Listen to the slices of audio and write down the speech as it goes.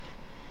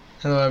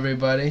Hello,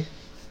 everybody.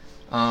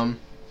 I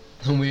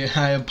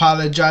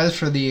apologize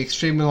for the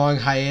extremely long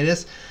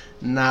hiatus.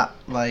 Not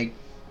like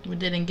we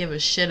didn't give a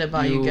shit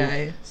about you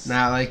guys.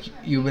 Not like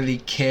you really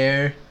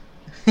care.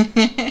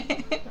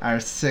 Our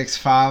 6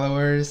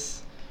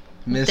 followers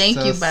missed Thank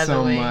us you, by so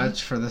the way.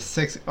 much for the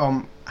 6.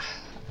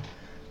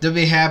 To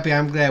be happy,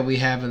 I'm glad we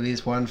have at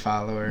least 1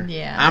 follower.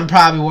 Yeah, I'm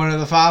probably one of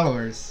the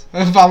followers.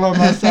 I'm following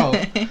myself.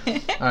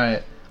 All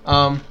right.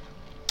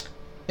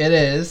 It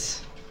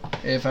is,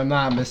 if I'm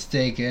not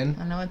mistaken.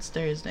 I know it's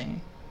Thursday.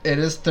 It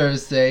is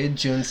Thursday,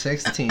 June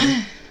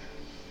 16th.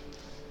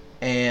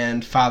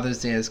 And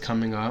Father's Day is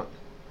coming up.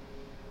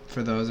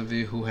 For those of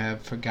you who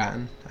have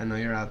forgotten, I know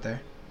you're out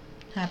there.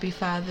 Happy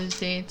Father's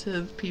Day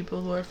to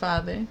people who are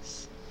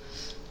fathers.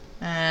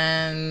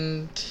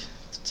 And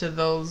to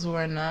those who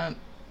are not,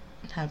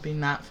 happy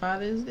not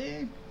Father's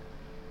Day.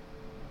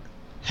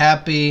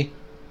 Happy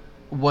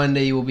one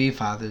day you will be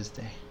Father's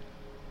Day.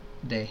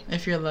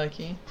 If you're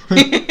lucky.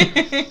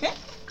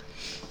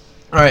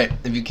 Alright,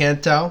 if you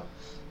can't tell,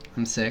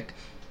 I'm sick.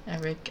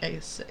 Eric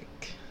is sick.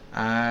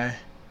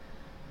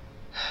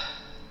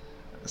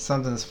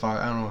 Something's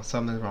wrong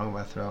with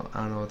my throat.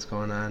 I don't know what's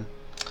going on.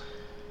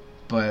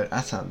 But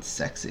I sound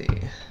sexy.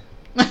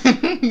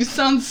 You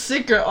sound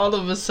sicker all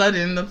of a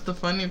sudden. That's the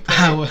funny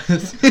part.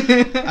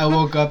 I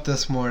woke up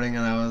this morning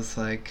and I was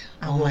like,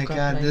 oh my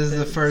god, like this is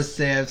the first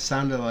day I've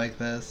sounded like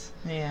this.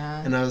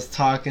 Yeah. And I was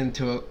talking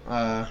to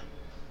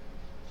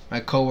my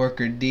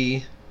coworker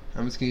D.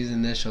 I'm just gonna use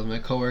initials. My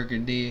coworker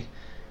D.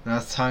 And I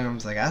was telling him, I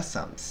was like, I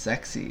sound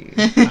sexy.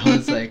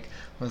 I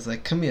was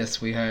like, come here,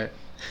 sweetheart.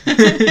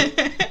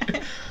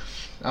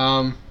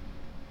 Alright,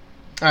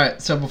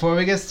 so before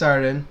we get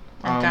started,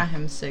 I got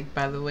him sick,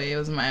 by the way. It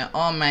was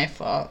all my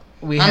fault.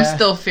 I'm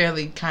still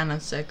fairly kind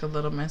of sick a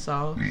little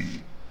myself.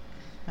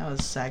 That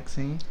was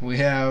sexy. We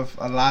have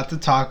a lot to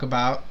talk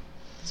about.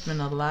 There's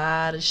been a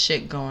lot of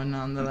shit going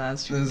on the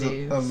last few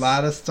days. A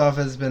lot of stuff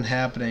has been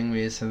happening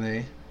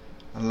recently.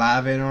 A lot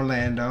of it in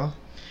Orlando.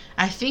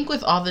 I think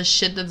with all the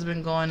shit that's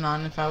been going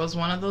on, if I was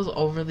one of those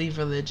overly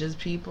religious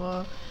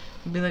people,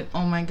 I'd be like,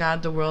 oh my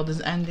god, the world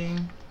is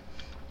ending.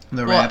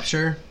 The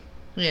rapture?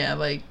 Yeah,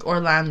 like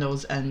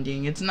Orlando's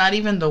ending. It's not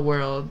even the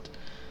world.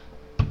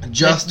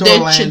 Just like,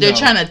 Orlando. They're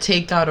trying to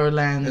take out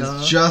Orlando.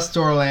 It's just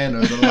Orlando.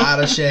 There's a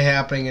lot of shit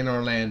happening in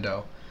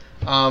Orlando.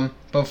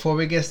 Before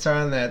we get started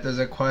on that, there's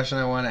a question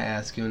I want to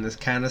ask you, and this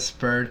kind of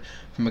spurred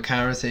from a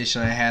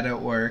conversation I had at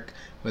work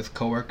with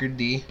coworker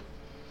D.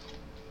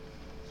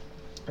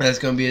 That's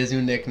going to be his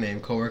new nickname,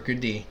 coworker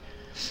D.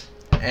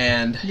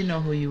 And you know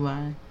who you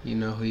are. You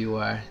know who you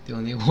are. The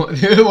only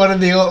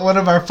one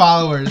of our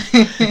followers.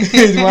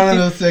 He's one of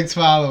those 6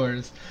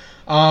 followers.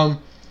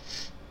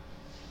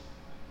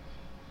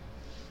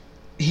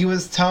 He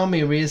was telling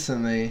me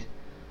recently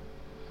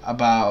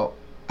about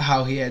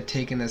how he had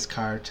taken his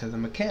car to the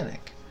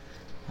mechanic.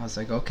 I was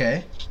like,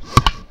 okay.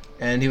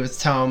 And he was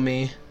telling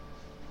me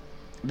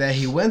that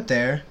he went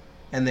there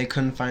and they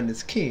couldn't find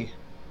his key.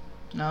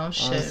 No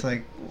shit. I was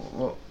like,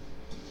 well,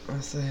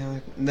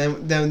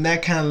 then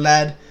that kind of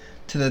led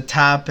to the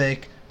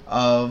topic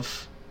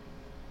of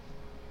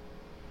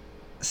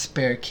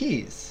spare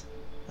keys.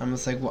 I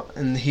was like, well,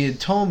 and he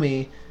had told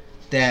me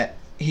that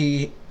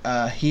he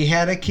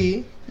had a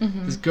key.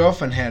 Mm-hmm. His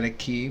girlfriend had a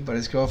key, but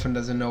his girlfriend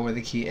doesn't know where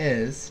the key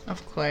is.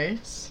 Of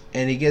course.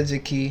 And he gives a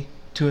key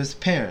to his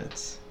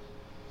parents.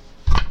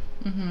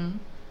 Mm-hmm.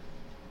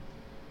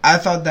 I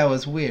thought that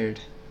was weird.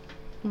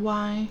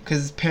 Why? Because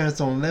his parents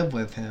don't live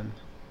with him.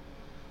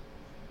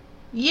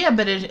 Yeah,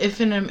 but if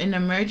in an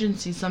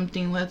emergency,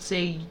 something, let's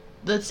say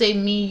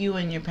me, you,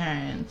 and your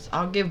parents,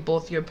 I'll give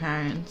both your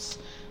parents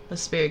a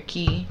spare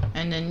key,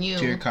 and then you...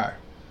 To your car?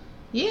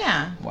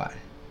 Yeah. Why?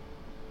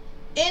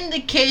 In the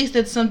case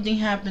that something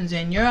happens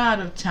and you're out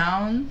of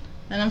town,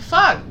 then I'm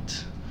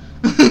fucked.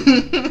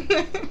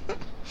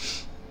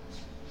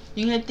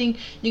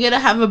 You gotta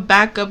have a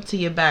backup to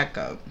your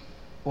backup.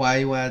 Why are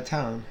you out of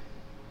town?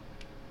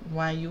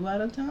 Why are you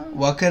out of town?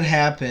 What could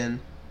happen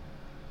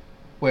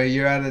where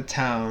you're out of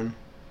town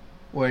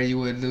where you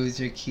would lose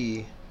your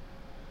key?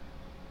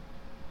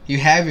 You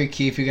have your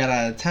key if you got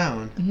out of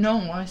town.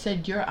 No, I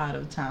said you're out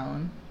of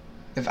town.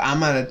 If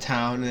I'm out of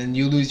town and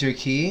you lose your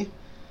key?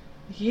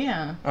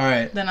 Yeah.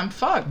 Alright. Then I'm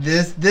fucked.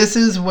 This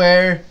is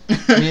where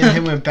me and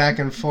him went back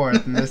and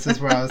forth, and this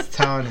is where I was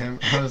telling him.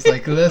 I was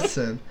like,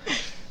 listen.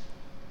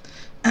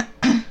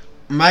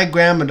 My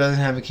grandma doesn't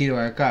have a key to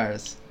our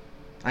cars.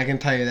 I can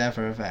tell you that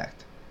for a fact.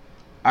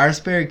 Our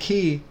spare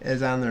key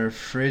is on the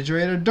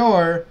refrigerator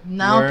door.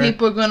 Now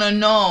people are gonna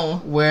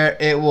know. Where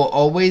it will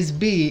always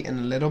be in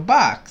a little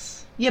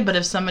box. Yeah, but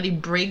if somebody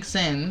breaks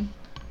in,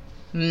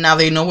 now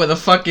they know where the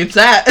fuck it's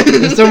at.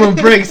 If someone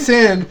breaks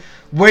in,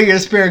 where your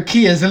spare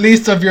key is the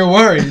least of your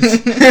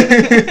worries.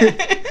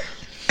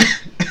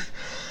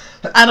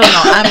 I don't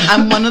know.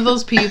 I'm one of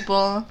those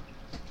people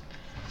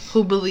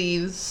who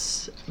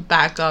believes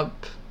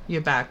backup your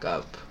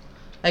backup.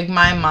 Like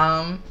my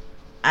mom,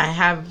 I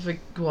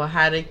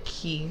had a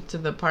key to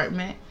the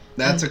apartment.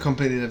 That's a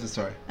completely different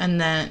story.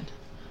 And then,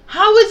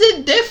 how is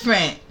it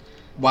different?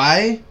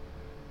 Why?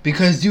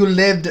 Because you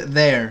lived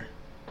there.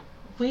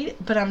 Wait,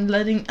 but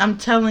I'm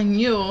telling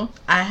you,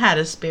 I had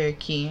a spare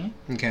key.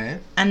 Okay.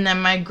 And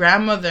then my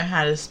grandmother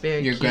had a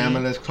spare key. Your grandma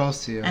lives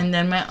close to you. And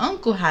then my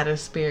uncle had a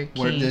spare key.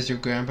 Where does your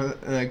grandpa?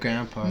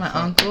 My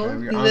uncle?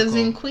 He lives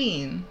in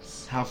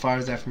Queens. How far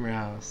is that from your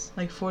house?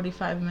 Like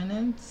 45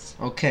 minutes.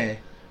 Okay.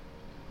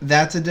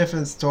 That's a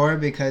different story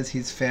because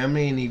he's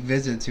family and he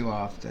visits you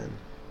often.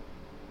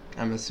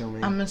 I'm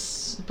assuming.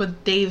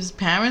 But Dave's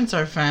parents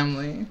are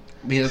family.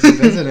 He doesn't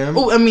visit him.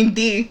 Oh, I mean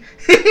D.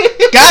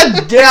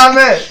 God damn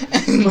it!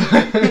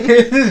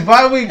 This is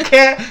why we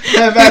can't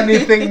have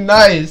anything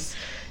nice.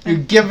 You're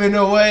giving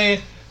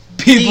away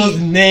people's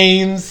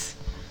names.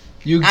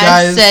 You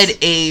guys. I said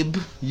Abe.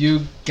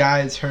 You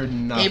guys heard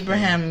nothing.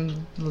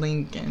 Abraham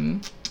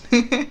Lincoln.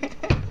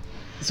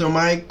 So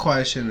my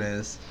question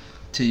is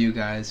to you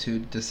guys who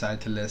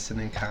decide to listen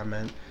and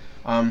comment.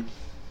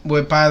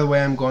 Well, by the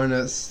way, I'm going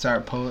to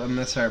start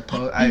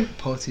I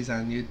post these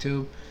on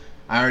YouTube.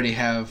 I already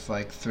have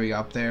like 3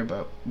 up there,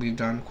 but we've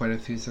done quite a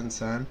few since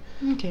then.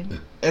 Okay.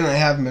 And I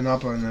haven't been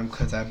uploading them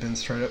because I've been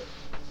straight up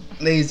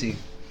lazy.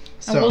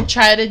 So we'll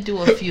try to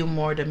do a few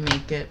more to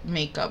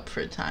make up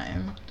for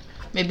time.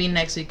 Maybe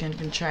next week I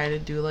can try to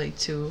do like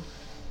 2.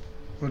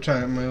 We'll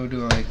try. Maybe we'll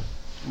do like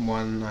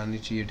 1 on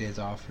each of your days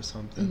off or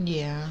something.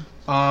 Yeah.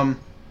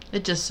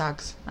 It just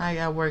sucks.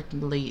 I work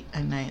late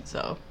at night,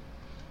 so.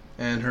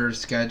 And her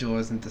schedule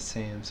isn't the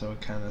same, so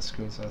it kind of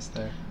screws us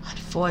there.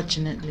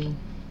 Unfortunately.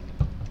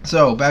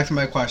 So, back to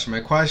my question. My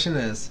question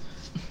is,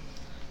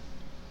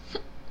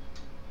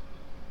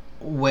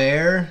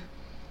 where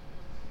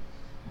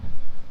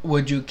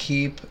would you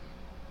keep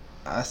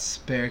a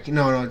spare key?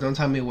 No, don't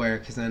tell me where,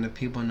 because then if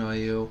people know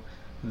you,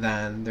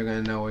 then they're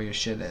going to know where your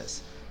shit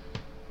is.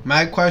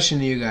 My question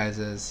to you guys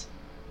is,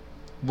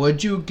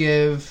 would you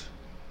give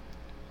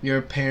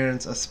your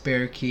parents a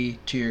spare key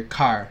to your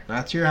car?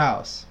 Not to your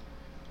house.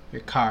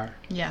 Your car.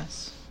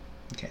 Yes.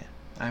 Okay.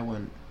 I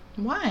wouldn't.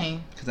 Why?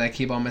 Because I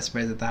keep all my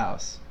spares at the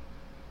house.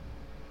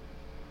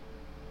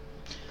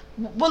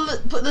 Well,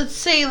 let's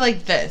say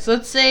like this.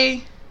 Let's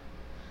say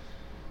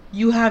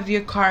you have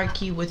your car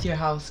key with your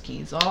house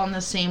keys all on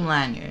the same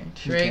lanyard,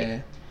 right?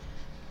 Okay.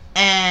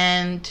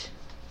 And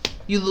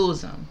you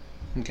lose them.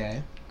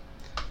 Okay.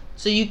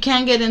 So you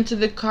can't get into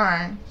the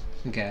car.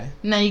 Okay.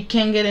 Now you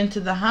can't get into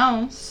the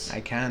house.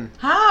 I can.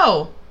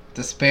 How?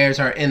 The spares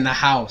are in the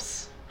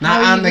house.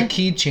 Not on the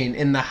keychain,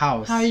 in the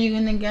house. How are you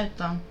going to get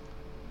them?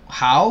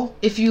 How?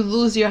 If you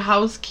lose your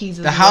house keys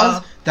as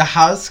The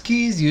house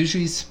keys,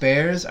 usually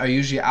spares, are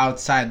usually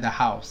outside the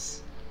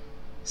house.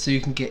 So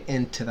you can get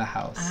into the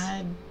house.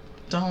 I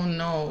don't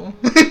know.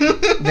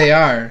 They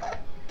are.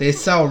 They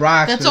sell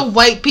rocks. That's a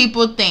white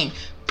people thing.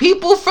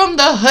 People from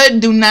the hood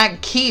do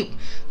not keep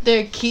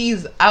their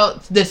keys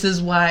out. This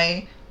is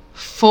why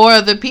for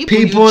the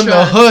people in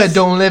the hood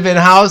don't live in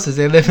houses.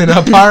 They live in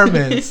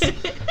apartments.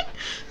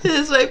 This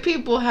is why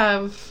people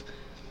have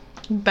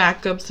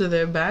backups to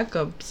their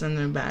backups and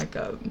their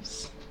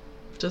backups.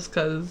 Just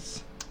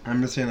because.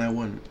 I'm just saying I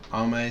wouldn't.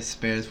 All my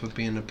spares would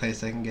be in a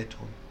place I can get to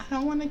them. I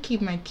don't want to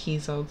keep my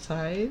keys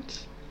outside.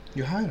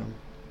 You hide them.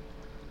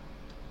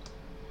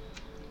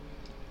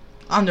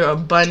 Under a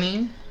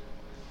bunny.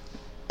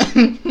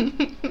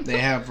 They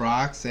have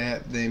rocks.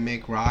 They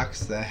make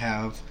rocks that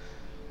have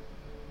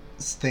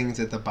things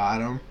at the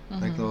bottom.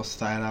 Like little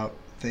slide out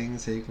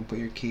things that you can put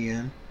your key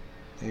in.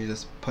 And you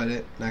just put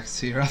it next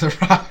to your other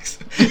rocks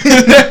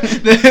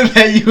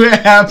that you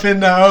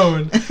happen to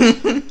own.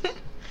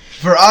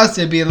 For us,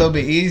 it'd be a little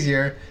bit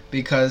easier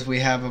because we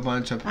have a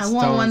bunch of stones. I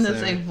want one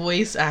that's like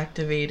voice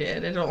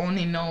activated. It'll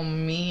only know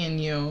me and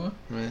you.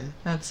 Right.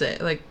 That's it.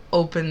 Like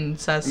open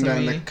sesame.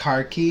 And then the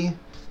car key.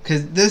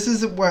 Because this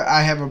is what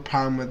I have a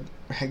problem with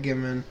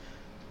giving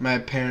my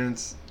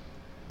parents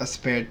a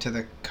spare to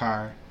the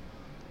car.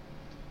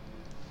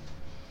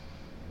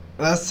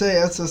 Let's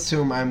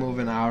assume I move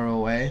an hour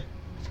away.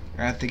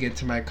 I have to get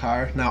to my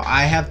car. Now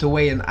I have to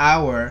wait an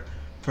hour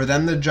for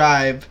them to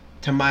drive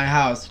to my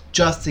house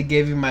just to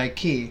give you my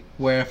key.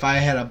 Where if I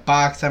had a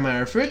box on my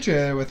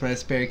refrigerator with my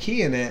spare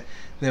key in it,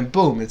 then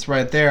boom, it's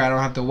right there. I don't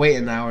have to wait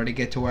an hour to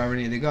get to where I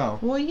need to go.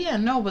 Well, yeah,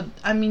 no, but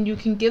I mean, you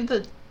can give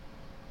the.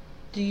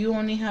 Do you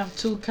only have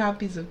 2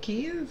 copies of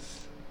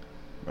keys?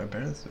 My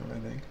parents do, I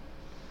think.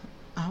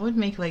 I would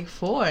make like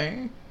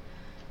 4.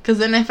 Because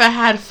then if I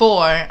had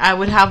 4, I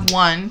would have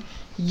 1.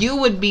 You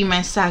would be my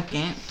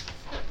 2nd.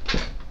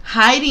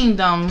 Hiding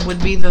them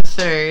would be the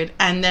 3rd.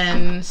 And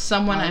then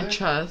someone I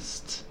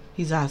trust.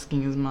 He's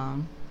asking his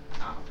mom.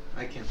 Oh,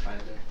 I can't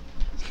find her.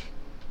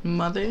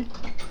 Mother?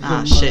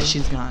 Ah, shit,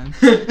 she's gone.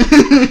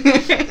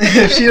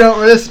 If she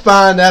don't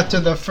respond after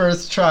the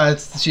first try,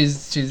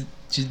 she's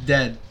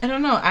dead. I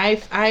don't know.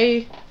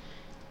 I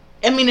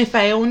mean, if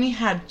I only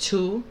had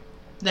 2,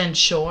 then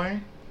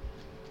sure.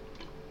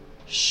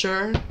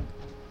 Sure.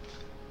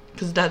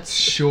 Because that's...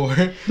 Sure.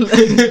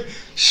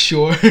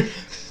 Sure.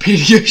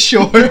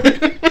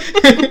 Pediasure.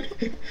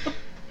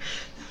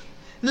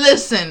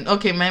 Listen,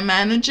 okay, my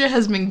manager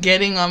has been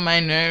getting on my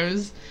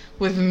nerves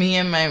with me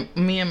and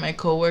my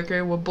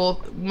coworker. We're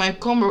both my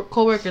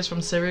coworkers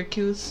from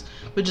Syracuse,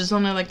 which is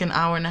only like an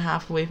hour and a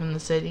half away from the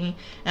city,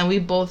 and we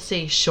both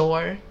say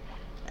sure.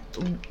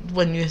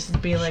 When you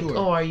be like, Sure.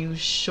 oh, are you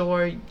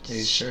sure? Are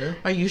you sure?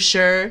 Are you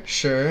sure?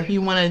 Sure.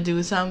 You want to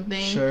do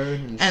something? Sure.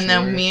 And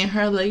then me and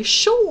her like,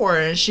 sure.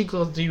 And she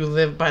goes, do you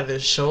live by the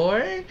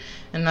shore?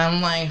 And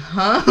I'm like,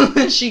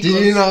 huh? She Do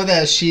goes, you know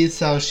that she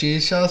sells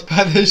seashells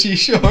by the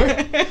seashore?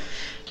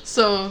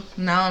 So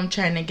now I'm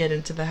trying to get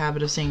into the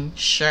habit of saying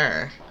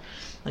sure,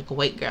 like a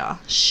white girl.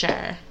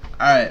 Sure.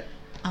 All right.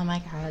 Oh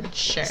my god,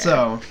 sure.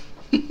 So,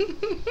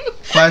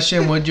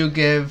 question: would you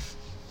give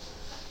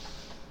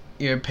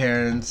your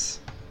parents,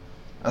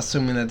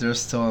 assuming that they're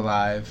still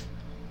alive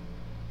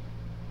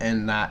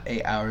and not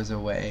 8 hours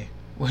away,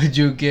 would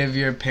you give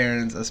your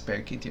parents a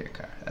spare key to your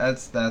car?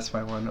 That's what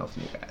I want to know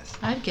from you guys.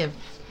 I'd give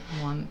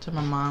one to my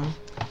mom.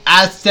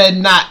 I said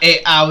not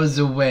 8 hours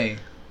away.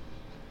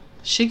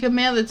 She could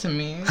mail it to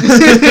me.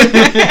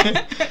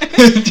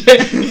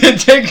 It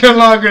take her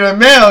longer to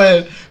mail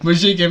it, but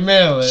she can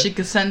mail it. She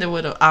could send it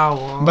with an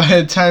owl. By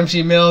the time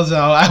she mails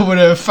out, I would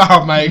have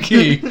found my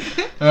key.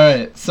 All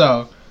right,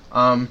 so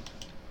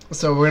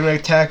we're gonna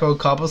tackle a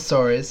couple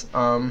stories.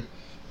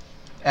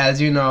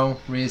 As you know,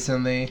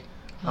 recently,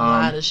 a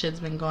lot of shit's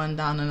been going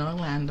down in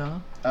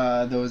Orlando.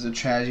 There was a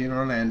tragedy in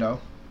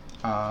Orlando.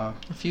 A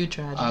few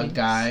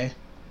tragedies.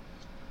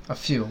 A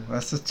few.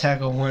 Let's just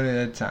tackle one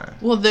at a time.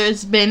 Well,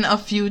 there's been a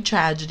few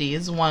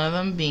tragedies. One of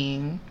them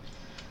being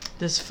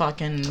this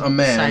fucking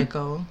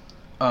psycho.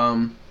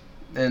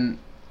 And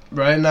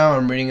right now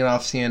I'm reading it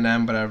off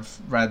CNN, but I've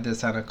read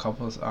this on a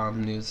couple of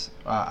news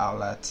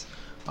outlets.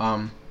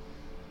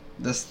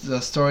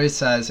 The story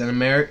says an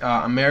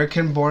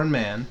American-born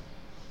man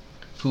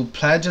who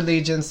pledged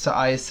allegiance to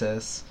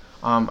ISIS.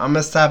 I'm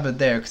gonna stop it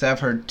there because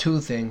I've heard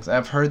two things.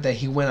 I've heard that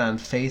he went on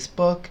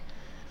Facebook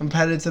and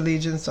pledged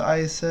allegiance to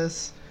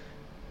ISIS,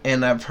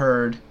 and I've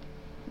heard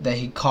that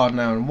he called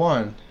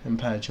 911 and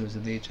pledged his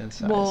allegiance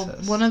to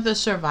ISIS. One of the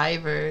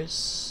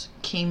survivors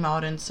came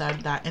out and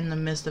said that in the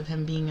midst of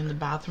him being in the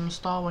bathroom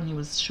stall, when he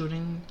was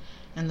shooting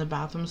in the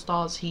bathroom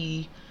stalls,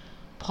 he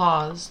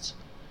paused,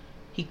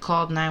 he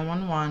called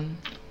 911,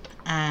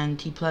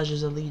 and he pledged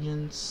his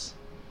allegiance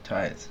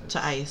to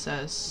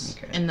ISIS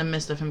Okay. in the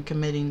midst of him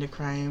committing the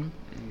crime.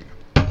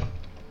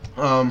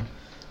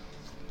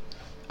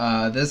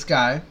 This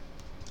guy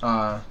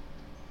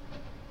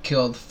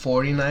killed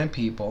 49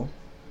 people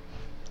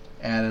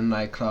at a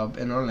nightclub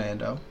in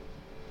Orlando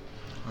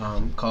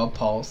called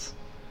Pulse.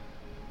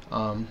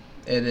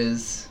 It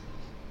is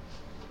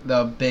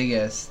the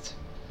biggest.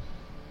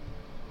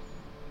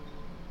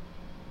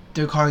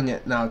 They're calling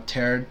it now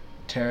terrorist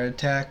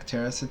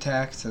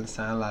attack since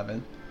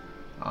 9/11.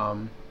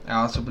 I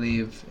also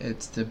believe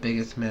it's the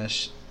biggest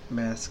mass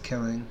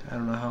killing. I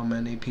don't know how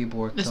many people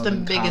were killed. It's the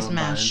biggest Columbine.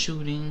 mass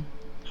shooting.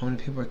 How many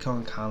people were killed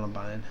in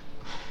Columbine?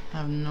 I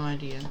have no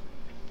idea.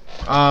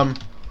 But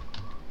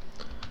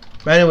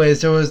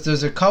anyways,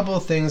 there's a couple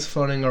things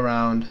floating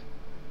around.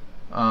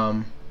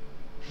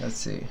 Let's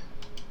see.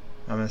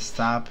 I'm gonna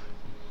stop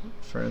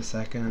for a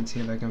second and see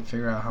if I can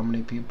figure out how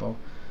many people.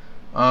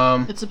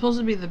 It's supposed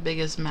to be the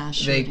biggest mass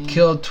shooting. They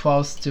killed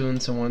 12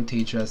 students and one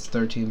teacher. That's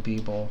 13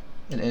 people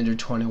and injured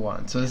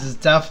 21. So this is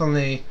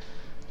definitely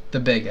the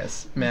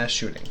biggest mass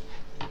shooting.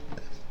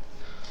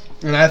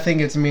 And I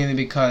think it's mainly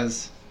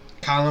because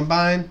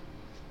Columbine,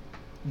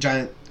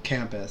 giant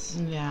campus.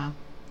 Yeah.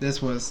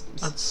 This was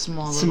a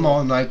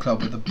small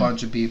nightclub with a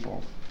bunch of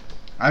people.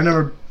 I've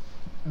never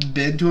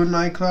been to a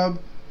nightclub,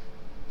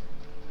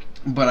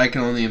 but I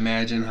can only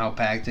imagine how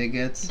packed it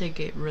gets. They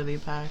get really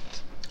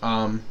packed.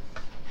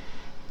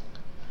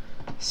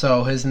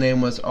 So his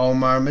name was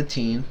Omar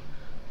Mateen.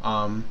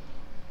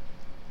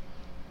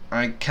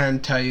 I can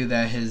tell you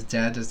that his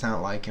dad does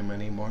not like him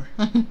anymore.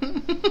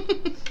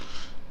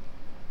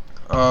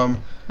 Not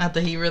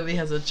that he really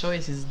has a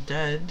choice. He's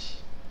dead.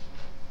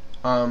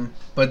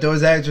 But there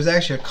was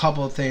actually a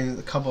couple of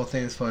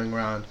things floating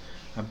around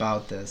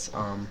about this.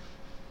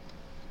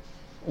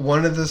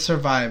 One of the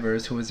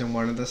survivors who was in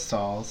one of the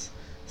stalls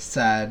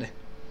said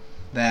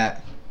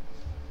that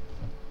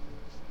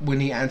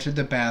when he entered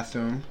the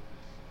bathroom,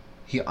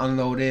 he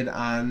unloaded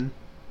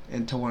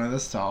into one of the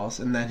stalls,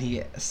 and then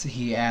he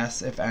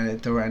asked if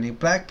there were any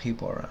black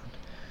people around.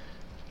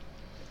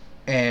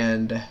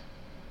 And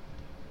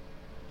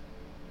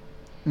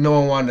no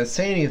one wanted to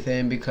say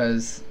anything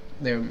because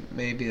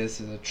maybe this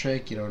is a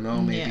trick, you don't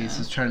know. Maybe he's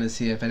just trying to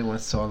see if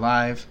anyone's still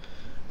alive.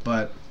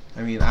 But,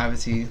 I mean,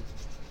 obviously,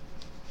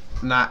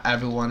 not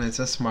everyone is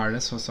the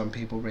smartest, so some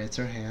people raise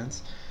their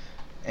hands.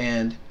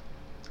 And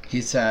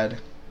he said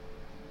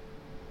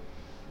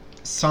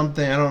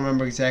something, I don't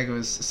remember exactly, it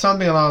was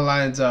something along the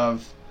lines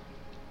of,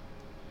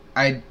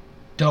 I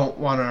don't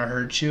want to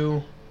hurt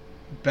you.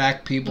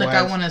 Black people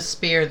I want to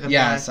spare the black people.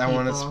 Yes, I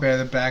want to spare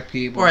the black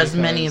people. Or as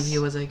many of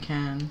you as I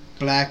can.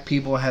 Black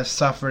people have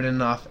suffered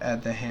enough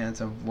at the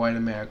hands of white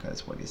America,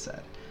 is what he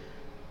said.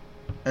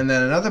 And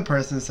then another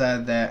person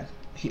said that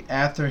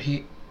after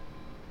he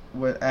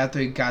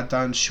got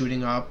done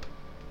shooting up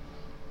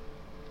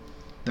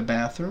the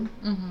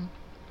bathroom,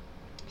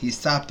 he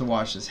stopped to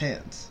wash his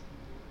hands.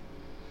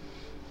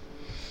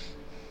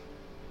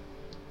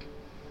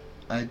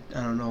 I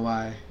don't know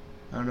why.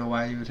 I don't know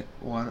why you would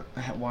want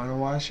to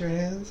wash your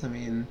hands. I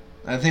mean,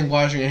 I think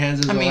washing your hands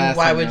is the last thing.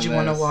 Why would you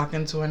want to walk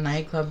into a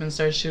nightclub and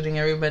start shooting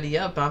everybody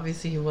up?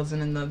 Obviously, he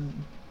wasn't in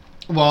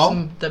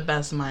the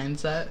best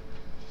mindset.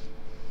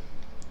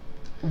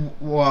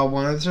 Well,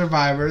 one of the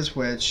survivors,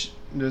 which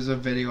there's a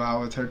video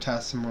out with her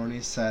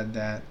testimony, said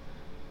that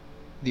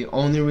the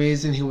only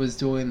reason he was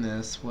doing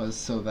this was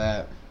so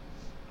that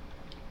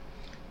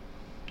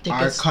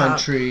our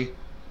country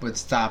would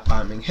stop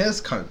bombing his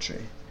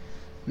country.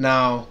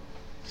 Now,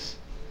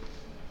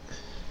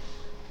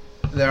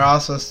 there are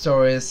also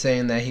stories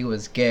saying that he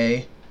was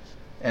gay,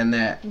 and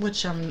that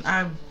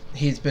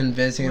he's been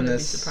visiting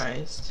this.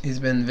 Surprised. He's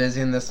been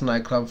visiting this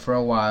nightclub for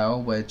a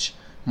while, which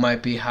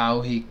might be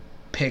how he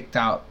picked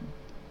out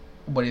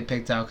what he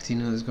picked out, because he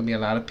knew there was going to be a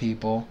lot of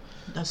people.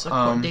 That's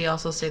they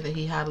also say that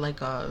he had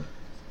like a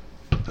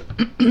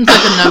it's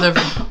like another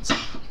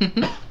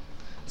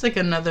it's like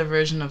another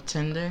version of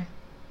Tinder.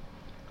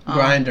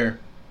 Grindr.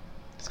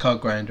 It's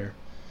called Grindr.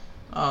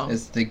 Oh.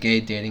 It's the gay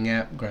dating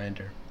app,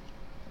 Grindr.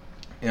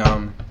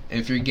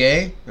 If you're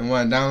gay and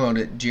want to download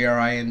it,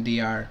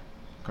 Grindr,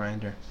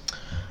 Grindr.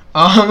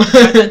 I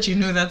thought you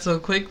knew that so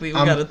quickly. We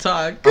gotta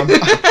talk.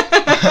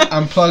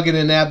 I'm plugging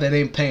an app that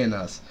ain't paying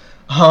us.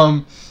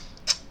 I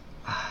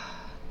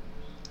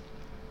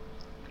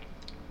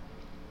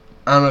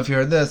don't know if you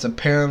heard this.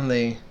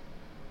 Apparently,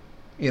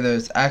 either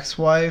his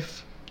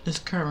ex-wife, his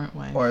current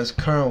wife, or his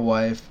current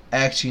wife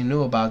actually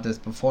knew about this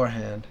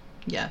beforehand.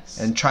 Yes.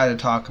 And tried to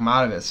talk him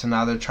out of it. So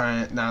now they're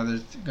going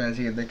to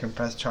see if they can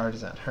press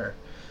charges at her.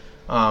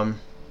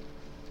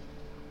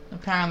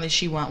 Apparently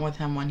she went with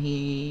him when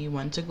he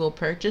went to go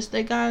purchase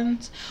the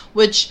guns,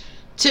 which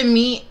to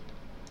me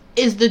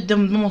is the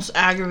most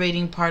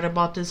aggravating part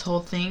about this whole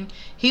thing.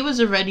 He was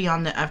already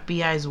on the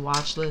FBI's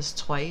watch list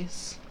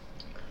twice.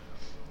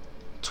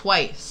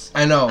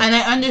 I know. And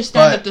I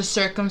understand that the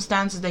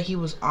circumstances that he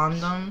was on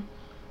them,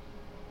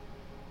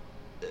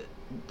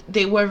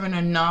 they weren't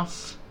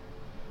enough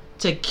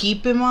to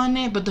keep him on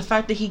it, but the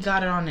fact that he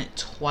got it on it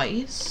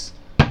twice,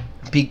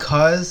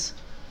 because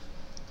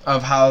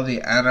of how the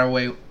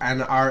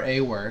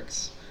NRA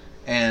works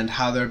and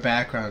how their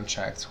background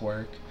checks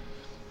work,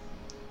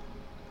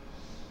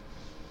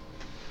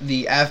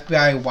 the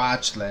FBI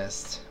watch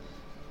list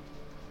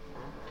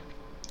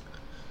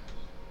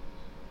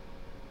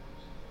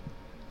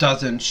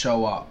doesn't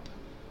show up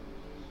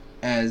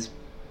as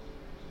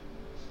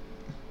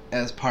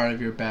part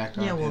of your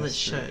background. Yeah, well,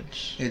 history.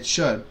 It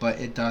should, but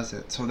it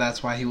doesn't. So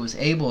that's why he was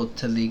able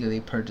to legally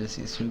purchase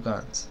these 2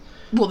 guns.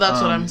 Well,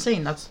 that's what I'm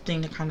saying. That's the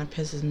thing that kind of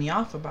pisses me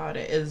off about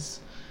it, is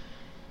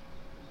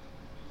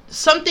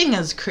something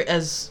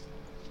as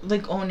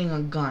like owning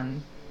a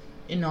gun.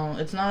 You know,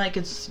 it's not like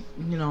it's,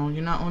 you know,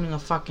 you're not owning a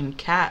fucking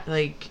cat.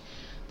 Like,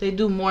 they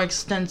do more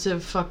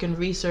extensive fucking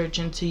research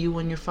into you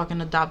when you're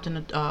fucking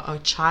adopting a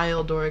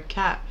child or a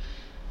cat.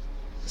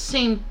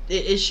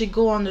 It should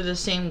go under the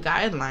same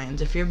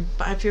guidelines. If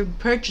you're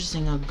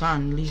purchasing a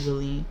gun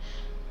legally,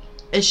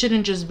 it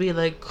shouldn't just be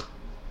like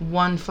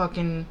one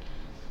fucking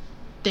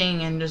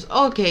thing and just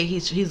okay,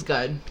 he's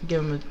good.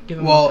 Give him a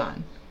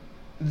gun.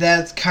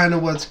 That's kind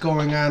of what's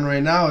going on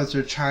right now, is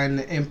they're trying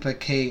to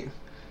implicate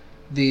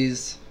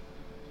these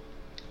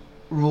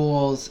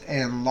rules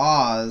and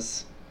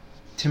laws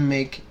to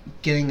make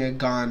getting a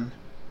gun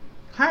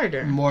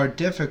harder, more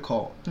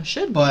difficult. It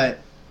should be. But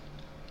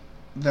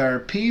there are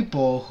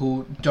people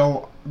who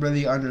don't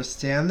really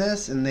understand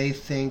this, and they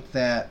think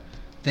that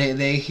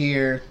they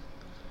hear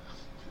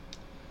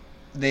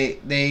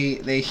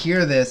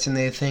this and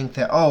they think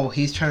that, oh,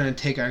 he's trying to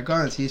take our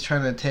guns, he's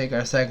trying to take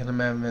our Second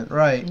Amendment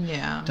right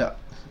to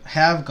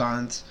have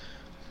guns,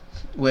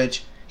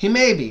 which he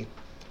may be.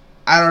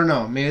 I don't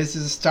know. Maybe this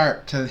is a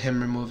start to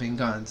him removing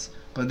guns.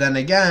 But then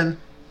again,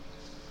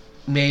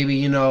 maybe,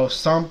 you know,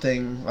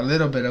 a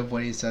little bit of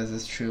what he says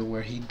is true,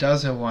 where he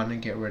doesn't want to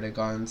get rid of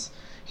guns.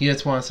 He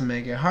just wants to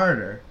make it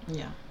harder.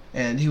 Yeah.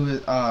 And he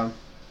was,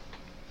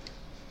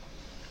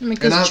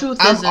 because the truth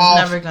is, there's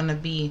never going to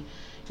be,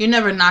 you're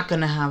never not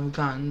going to have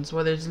guns,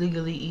 whether it's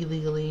legally,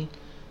 illegally.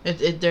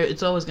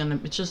 It's always going to,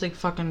 it's just like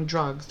fucking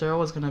drugs. They're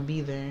always going to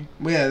be there.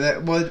 Yeah,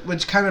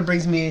 which kind of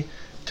brings me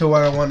to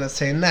what I want to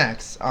say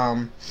next.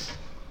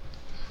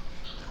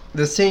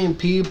 The same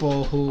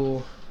people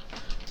who,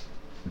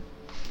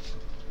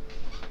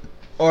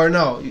 or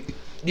no,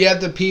 you have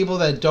the people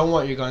that don't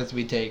want your guns to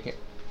be taken.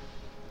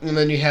 And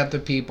then you have the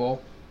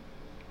people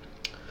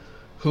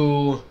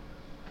who,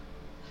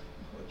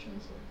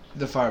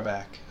 the far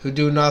back, who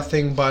do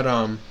nothing but,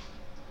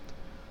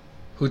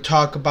 who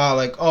talk about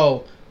like,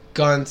 oh,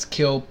 guns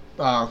kill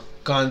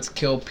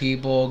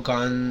people,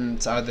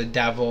 guns are the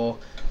devil,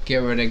 get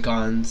rid of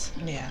guns.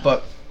 Yeah.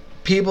 But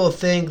people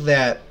think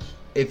that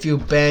if you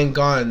ban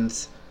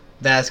guns,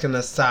 that's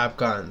gonna stop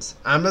guns.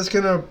 I'm just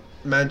gonna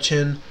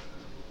mention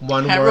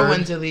one word.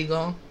 Heroin's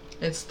illegal.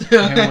 It's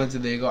still heroin's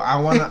illegal.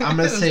 I'm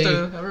gonna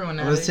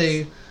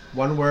say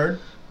one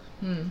word.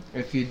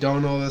 If you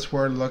don't know this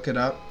word, look it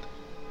up.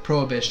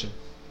 Prohibition.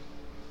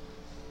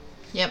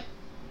 Yep.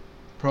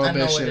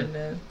 Prohibition. I know what it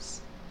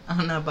is. I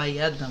don't know about you,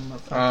 dumb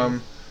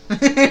I'm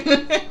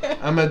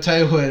motherfucker. gonna tell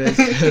you what it is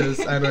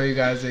because I know you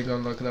guys ain't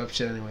gonna look it up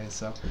shit anyway.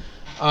 So,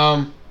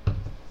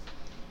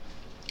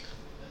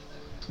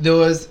 there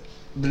was,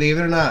 believe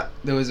it or not,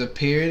 there was a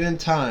period in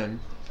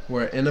time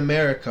where in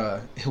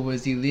America it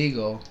was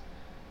illegal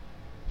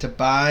to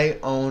buy,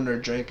 own, or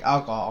drink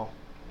alcohol.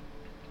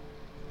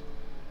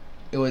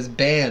 It was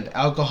banned.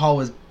 Alcohol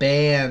was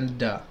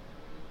banned.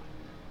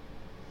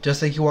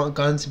 Just like you want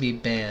guns to be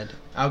banned.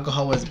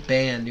 Alcohol was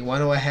banned. You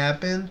wanna know what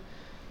happened?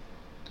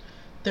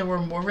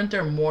 Weren't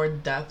there more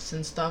deaths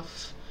and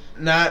stuff?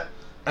 I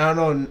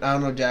don't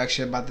know jack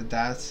shit about the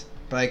deaths,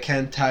 but I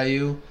can tell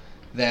you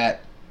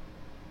that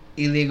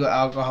illegal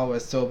alcohol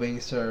was still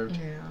being served.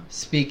 Yeah.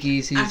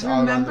 Speakeasies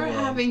all around the world. I remember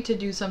having to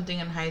do something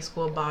in high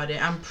school about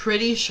it. I'm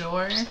pretty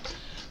sure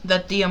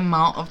that the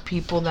amount of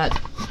people that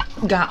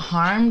got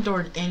harmed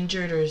or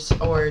injured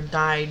or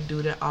died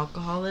due to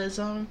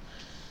alcoholism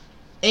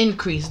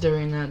increased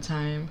during that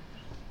time.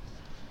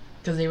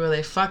 Because they were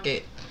like, fuck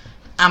it.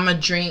 I'm going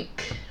to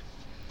drink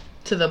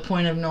to the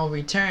point of no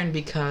return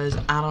because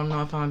I don't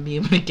know if I'm going to be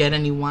able to get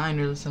any wine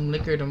or some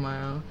liquor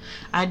tomorrow.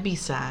 I'd be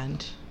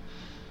sad.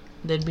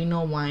 There'd be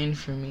no wine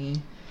for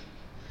me.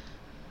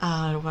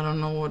 I don't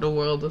know what a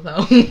world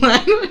without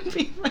wine would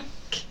be like.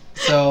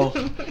 So,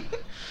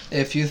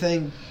 if you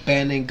think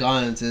banning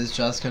guns is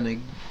just going to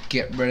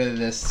get rid of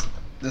this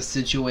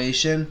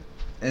situation,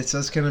 it's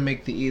just going to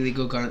make the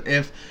illegal gun...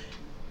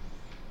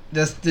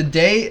 The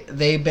day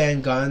they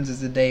ban guns is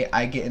the day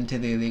I get into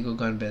the illegal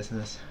gun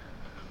business.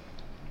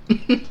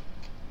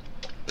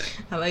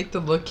 I like the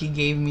look he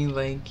gave me,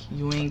 like,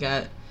 you ain't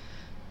got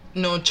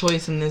no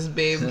choice in this,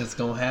 babe. It's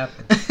gonna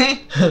happen.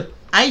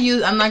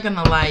 I'm not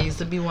gonna lie, I used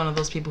to be one of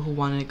those people who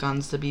wanted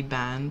guns to be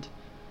banned.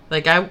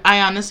 Like,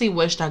 I honestly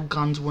wish that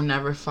guns were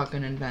never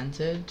fucking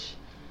invented.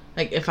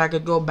 Like, if I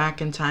could go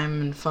back in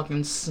time and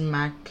fucking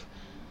smack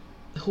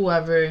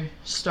whoever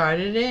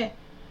started it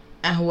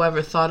and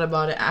whoever thought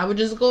about it, I would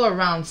just go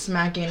around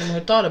smacking anyone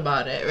who thought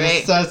about it, right?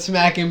 Just start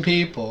smacking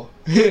people.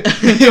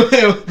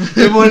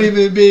 It won't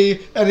even be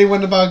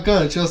anyone about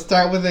guns. She'll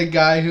start with a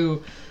guy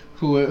who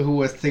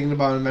was thinking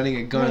about inventing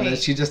a gun, and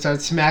she just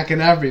starts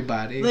smacking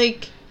everybody.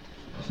 Like,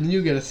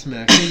 you get a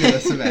smack. You get a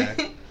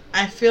smack.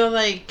 I feel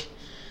like,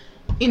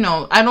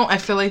 I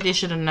feel like they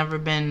should have never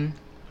been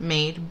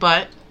made,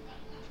 but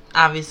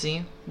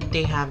obviously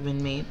they have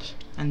been made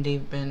and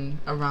they've been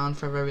around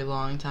for a very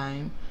long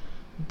time.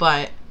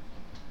 But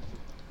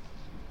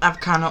I've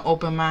kind of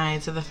opened my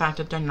eyes to the fact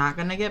that they're not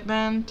gonna get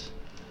banned,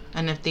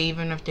 and if they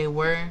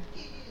were,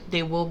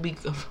 they will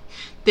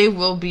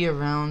be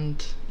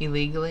around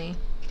illegally.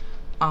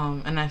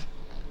 And I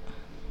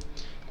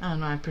don't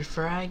know. I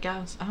prefer. I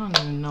guess I don't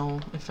even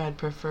know if I'd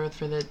prefer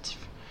for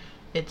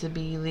it to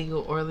be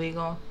illegal or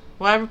legal.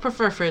 Well, I would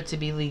prefer for it to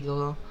be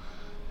legal.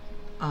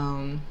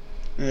 Yeah,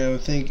 I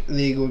would think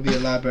legal would be a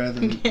lot better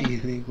than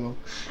illegal.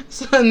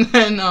 So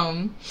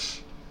then,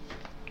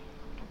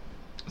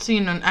 So,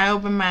 I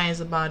opened my eyes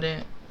about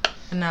it.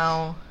 And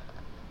now,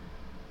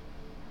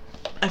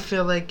 I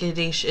feel like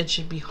it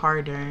should be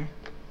harder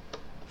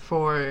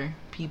for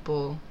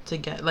people to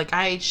get. Like,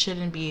 I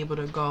shouldn't be able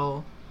to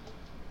go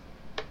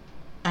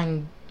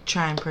and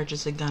try and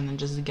purchase a gun and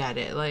just get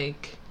it.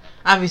 Like,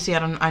 obviously,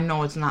 I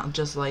know it's not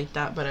just like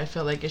that, but I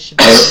feel like it should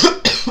be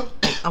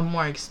a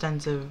more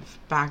extensive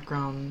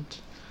background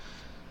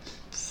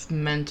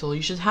mental.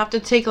 You should have to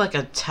take, like,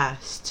 a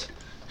test.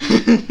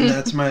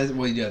 That's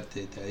you have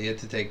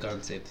to take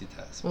gun safety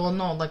tests. Well,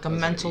 no, like a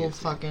mental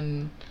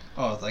fucking...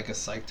 Oh, it's like a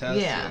psych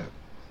test? Yeah.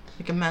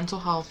 Like a mental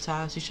health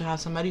test. You should have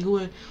somebody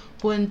who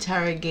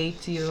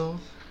interrogates you.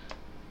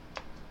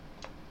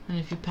 And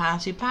if you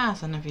pass, you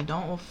pass. And if you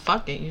don't, well,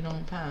 fuck it, you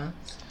don't pass.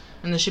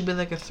 And there should be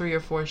like a 3 or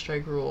 4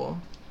 strike rule.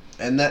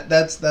 And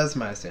that's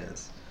my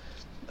stance.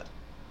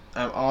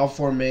 I'm all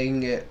for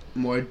making it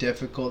more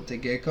difficult to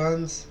get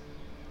guns,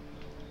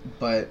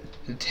 but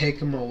to take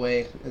them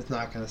away is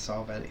not going to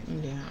solve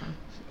anything.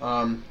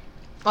 Yeah.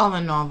 All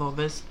in all, though,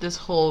 this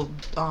whole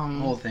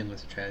thing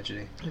was a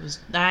tragedy. It was.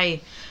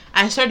 I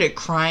started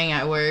crying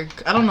at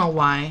work. I don't know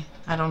why.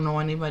 I don't know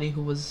anybody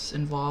who was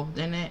involved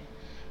in it.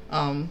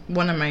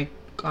 One of my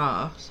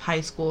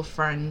high school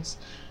friends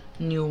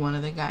knew one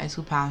of the guys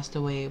who passed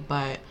away,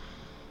 but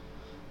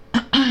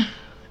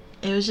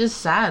it was just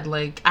sad.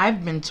 Like,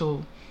 I've been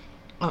to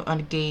a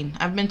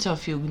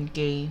few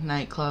gay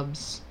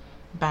nightclubs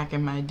back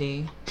in my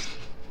day.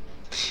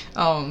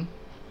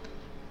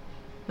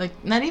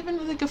 Like, not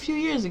even like a few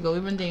years ago.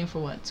 We've been dating for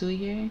what, 2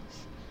 years?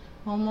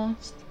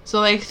 Almost. So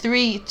like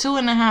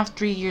 2.5,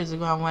 3 years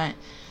ago, I went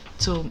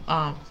to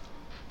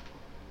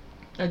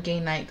a gay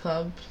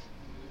nightclub.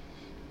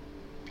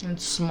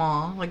 It's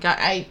small. Like,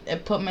 I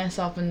put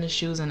myself in the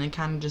shoes, and it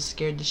kind of just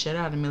scared the shit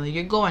out of me. Like,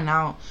 you're going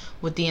out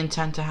with the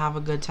intent to have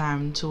a good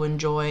time, to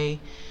enjoy,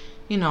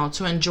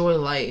 to enjoy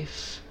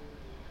life.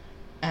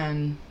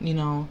 And,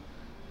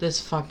 this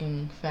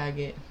fucking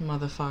faggot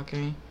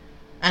motherfucker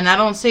And I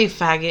don't say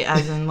faggot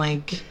as in,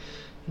 like,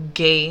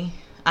 gay.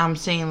 I'm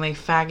saying, like,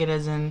 faggot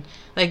as in,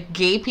 like,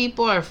 gay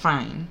people are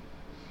fine.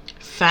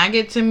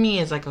 Faggot to me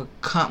is like a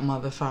cunt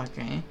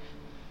motherfucker.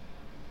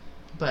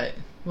 But,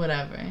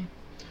 whatever.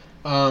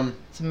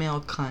 It's a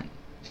male cunt.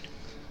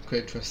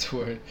 Great choice of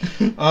word.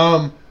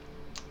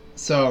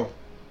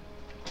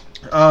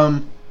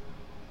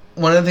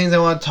 One of the things I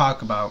want to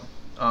talk about,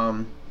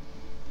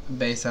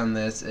 based on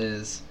this,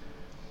 is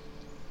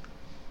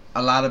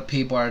a lot of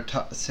people are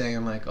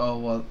saying, like, oh,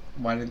 well,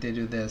 why didn't they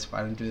do this?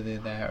 Why didn't they do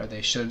that? Or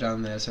they should have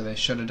done this, or they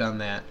should have done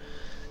that.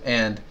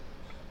 And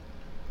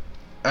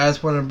I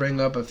just want to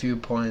bring up a few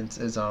points.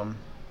 Is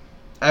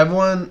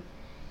everyone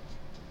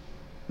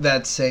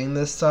that's saying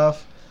this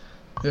stuff,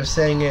 they're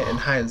saying it in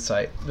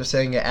hindsight. They're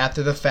saying it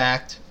after the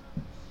fact.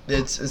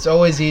 It's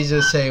always easy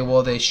to say,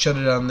 well, they should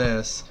have done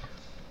this.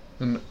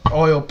 An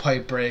oil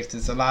pipe breaks,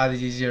 it's a lot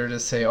easier to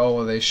say, oh,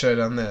 well, they should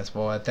have done this.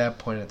 Well, at that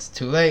point, it's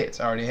too late.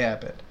 It's already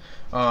happened.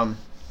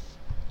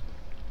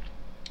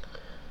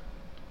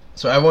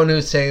 So everyone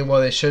who's saying,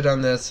 well, they should have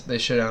done this, they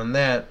should have done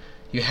that,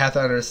 you have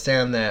to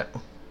understand that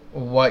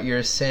what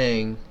you're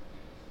saying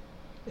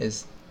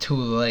is too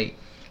late.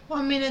 Well,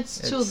 I mean, it's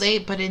too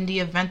late, but in the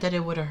event that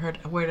it were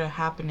to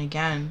happen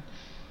again,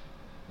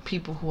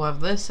 people who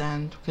have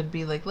listened could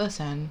be like,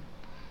 listen,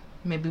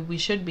 maybe we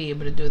should be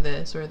able to do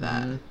this or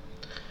that. Mm-hmm.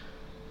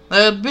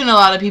 There have been a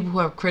lot of people who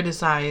have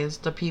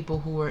criticized the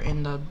people who were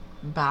in the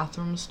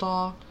bathroom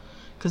stall,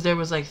 because there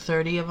was like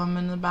 30 of them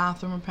in the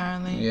bathroom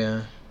apparently.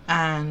 Yeah.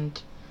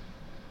 And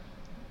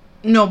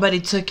nobody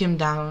took him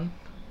down.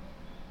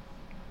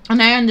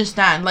 And I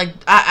understand. Like,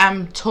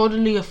 I'm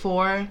totally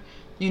for,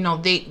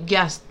 they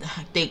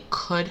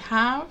could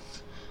have,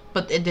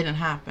 but it didn't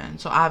happen.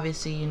 So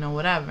obviously,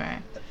 whatever.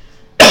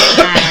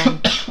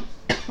 And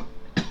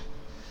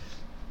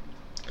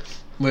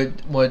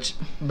which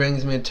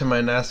brings me to my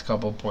next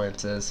couple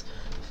points is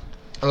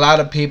a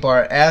lot of people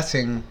are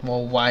asking,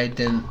 well, why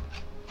didn't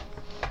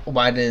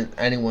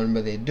anyone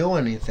really do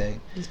anything?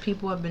 These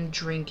people have been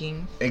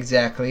drinking.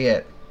 Exactly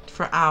it.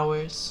 For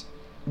hours.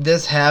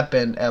 This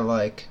happened at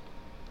like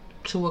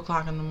 2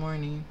 o'clock in the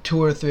morning.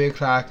 2 or 3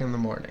 o'clock in the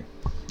morning.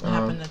 It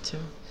happened at 2.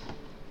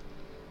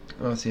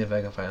 Let's see if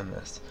I can find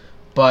this.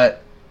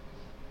 But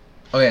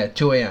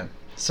 2 a.m.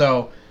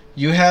 So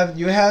you have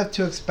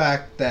to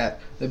expect that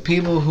the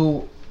people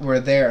who were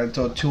there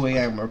until 2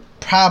 a.m. were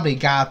probably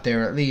got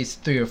there at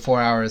least 3 or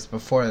 4 hours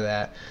before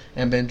that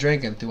and been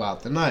drinking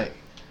throughout the night.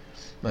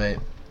 Right.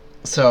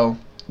 So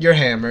you're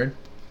hammered.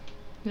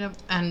 Yep.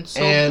 And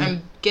so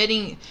I'm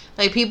getting,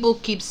 like, people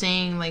keep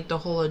saying, like, the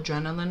whole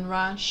adrenaline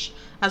rush.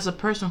 As a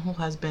person who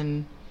has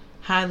been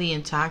highly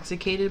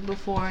intoxicated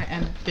before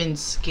and been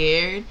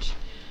scared,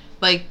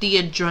 like, the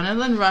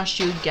adrenaline rush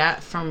you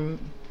get from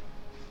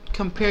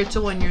compared to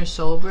when you're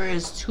sober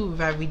is two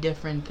very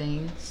different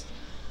things.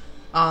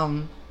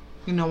 When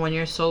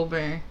you're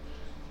sober,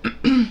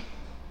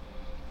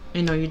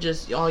 you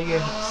just, all your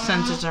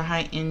senses are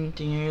heightened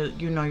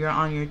and you're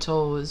on your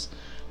toes.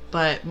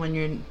 But when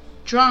you're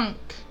drunk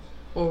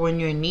or when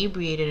you're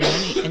inebriated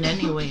in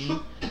any way,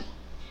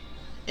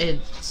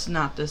 it's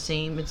not the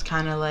same. It's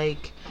kind of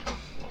like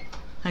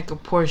a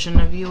portion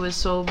of you is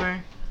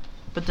sober,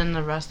 but then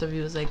the rest of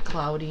you is like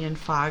cloudy and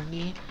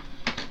foggy.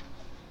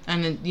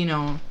 And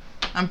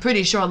I'm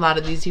pretty sure a lot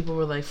of these people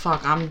were like,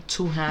 fuck, I'm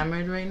too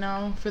hammered right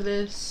now for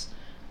this.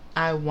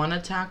 I want to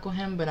tackle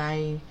him, but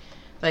I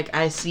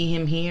see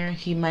him here.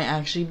 He might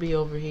actually be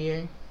over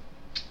here.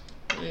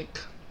 Like,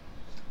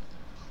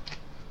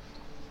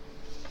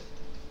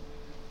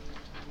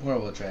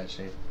 horrible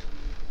tragedy.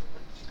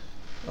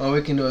 All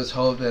we can do is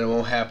hope that it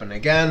won't happen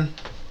again.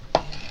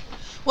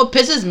 What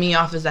pisses me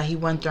off is that he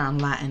went there on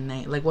Latin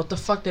night. Like, what the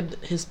fuck did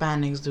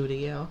Hispanics do to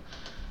you?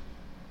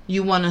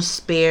 You want to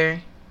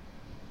spare?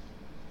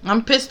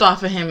 I'm pissed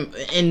off at him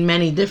in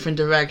many different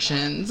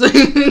directions.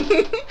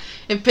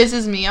 It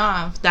pisses me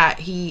off that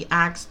he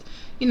asked,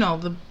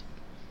 the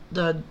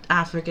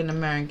African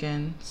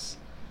Americans,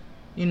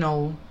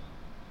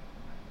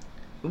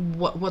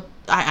 what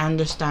I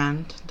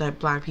understand that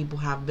black people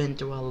have been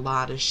through a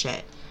lot of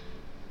shit,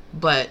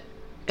 but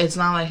it's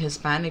not like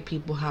Hispanic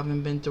people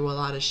haven't been through a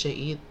lot of shit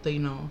either.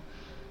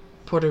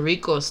 Puerto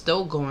Rico is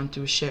still going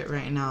through shit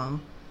right now,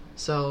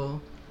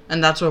 so,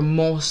 and that's where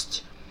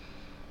most.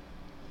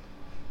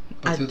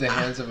 Through the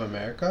hands of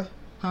America?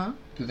 Huh?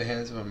 Through the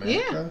hands of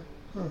America?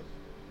 Yeah. Huh.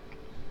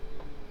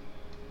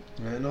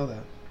 I didn't know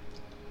that.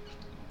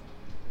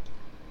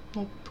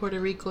 Well, Puerto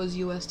Rico is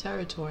U.S.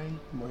 territory.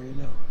 More you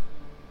know.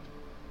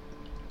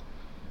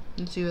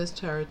 It's U.S.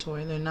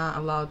 territory. They're not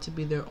allowed to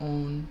be their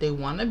own. They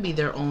want to be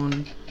their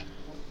own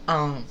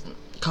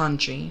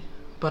country.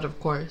 But, of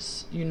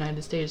course,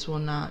 United States will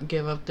not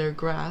give up their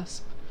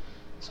grasp.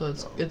 So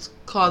it's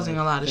causing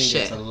a lot of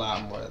shit. It's a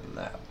lot more than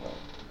that.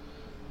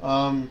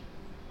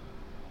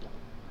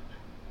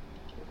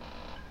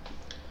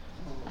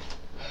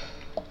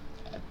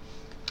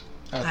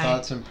 Our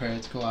thoughts and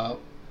prayers go out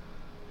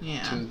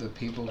to the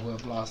people who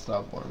have lost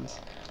loved ones.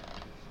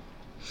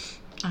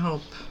 I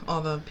hope all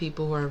the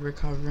people who are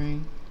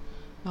recovering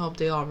I hope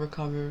they all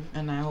recover,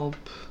 and I hope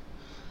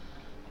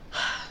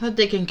that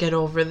they can get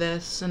over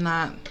this and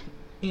that,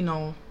 you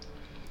know,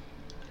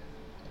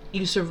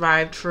 you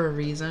survived for a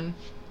reason.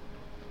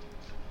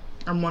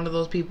 I'm one of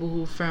those people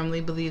who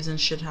firmly believes in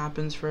shit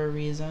happens for a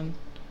reason.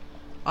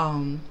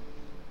 And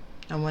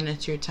when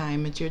it's your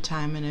time,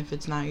 and if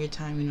it's not your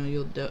time, you know,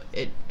 you'll do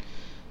it.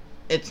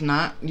 It's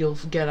not, you'll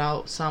get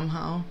out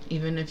somehow,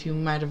 even if you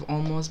might have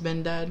almost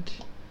been dead.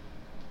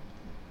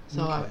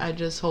 So okay. I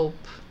just hope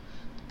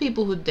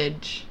people who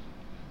did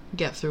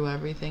get through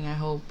everything, I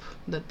hope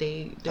that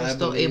they're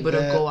still able to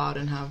go out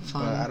and have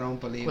fun. But I don't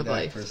believe with that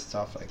life. For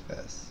stuff like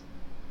this.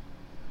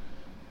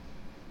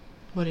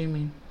 What do you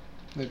mean?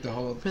 Like the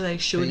whole for like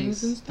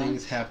shootings and stuff.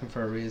 Things happen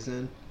for a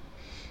reason.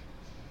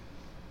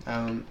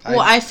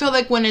 I feel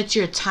like when it's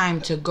your time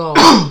to go,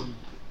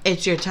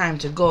 it's your time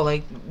to go.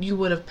 Like you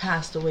would have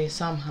passed away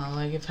somehow.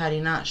 Like if had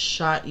he not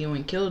shot you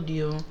and killed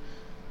you,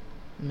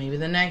 maybe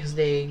the next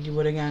day you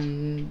would have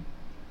gotten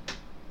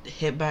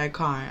hit by a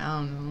car. I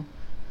don't know.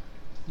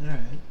 All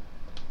right,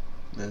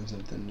 then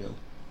something new.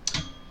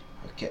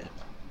 Okay.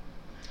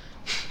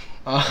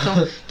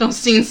 Don't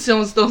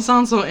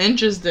sound so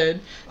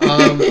interested.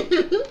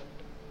 I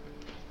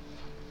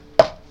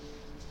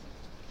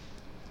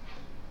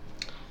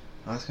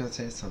was gonna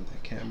say something.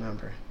 Can't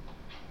remember.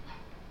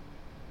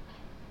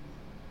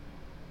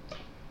 I'm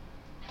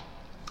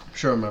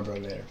sure I'll remember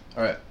later.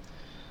 All right.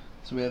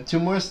 So we have 2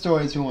 more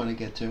stories we want to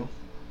get to.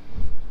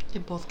 They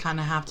both kind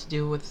of have to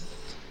do with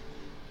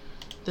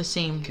the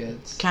same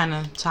kids kind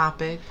of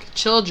topic.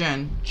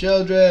 Children.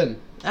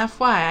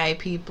 FYI,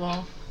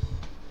 people.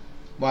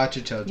 Watch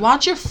your children.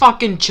 Watch your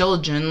fucking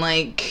children.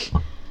 Like,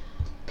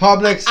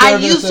 public service I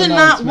used to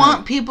not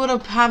want people to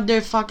have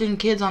their fucking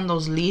kids on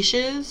those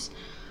leashes.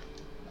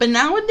 But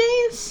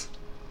nowadays,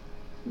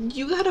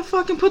 you gotta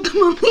fucking put them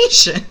on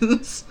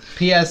leashes.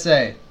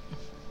 PSA.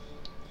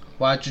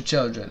 Watch your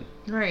children.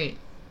 Right.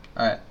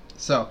 Alright.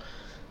 So,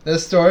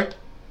 this story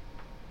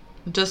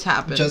just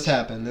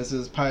happened. This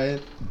is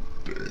probably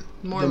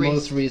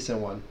most recent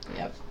one.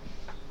 Yep.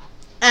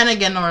 And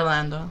again,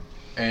 Orlando.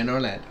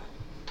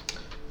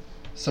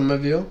 Some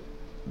of you,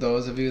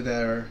 those of you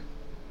that are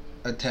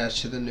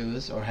attached to the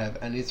news or have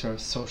any sort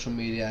of social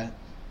media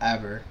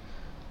ever,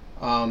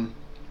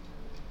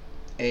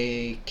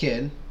 a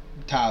kid,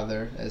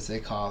 toddler as they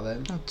call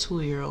them, a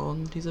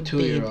 2-year-old, he's a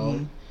 2-year-old,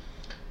 baby,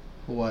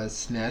 was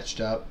snatched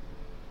up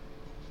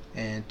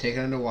and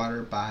taken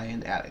underwater by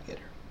an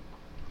alligator.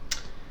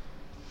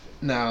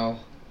 Now,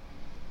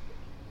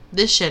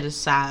 this shit is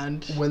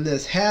sad. When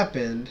this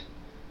happened,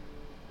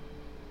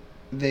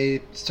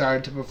 they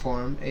started to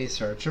perform a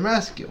search and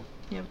rescue.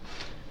 Yep.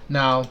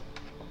 Now,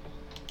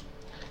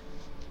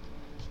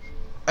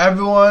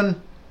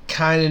 everyone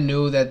kind of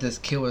knew that this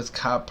kid was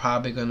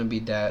probably going to be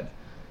dead.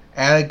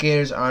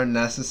 Alligators aren't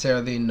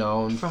necessarily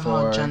known for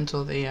how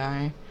gentle they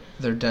are.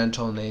 Their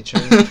gentle nature.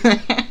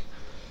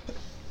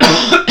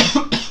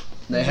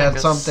 They have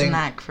something.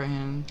 Snack for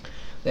him.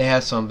 They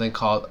have something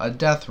called a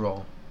death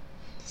roll.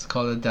 It's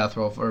called a death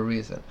roll for a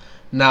reason.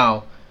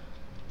 Now,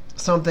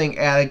 something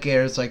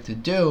alligators like to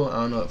do,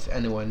 I don't know if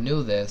anyone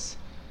knew this,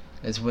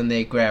 is when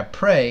they grab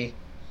prey,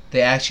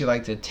 they actually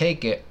like to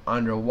take it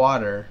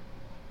underwater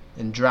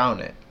and drown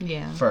it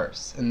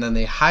first. And then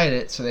they hide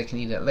it so they can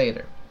eat it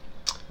later.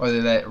 Or they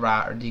let it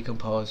rot or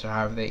decompose or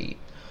however they eat.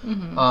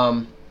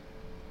 Mm-hmm.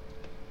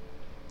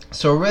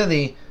 So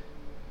really,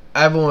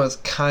 everyone was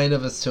kind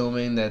of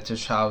assuming that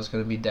this child was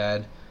going to be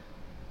dead.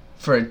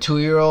 For a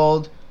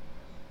 2-year-old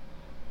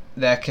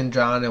that can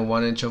drown in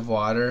 1 inch of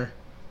water,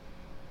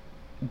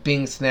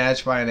 being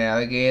snatched by an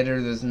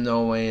alligator, there's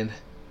no way in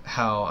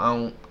hell, I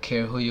don't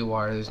care who you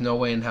are, there's no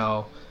way in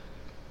hell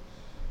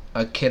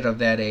a kid of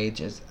that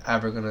age is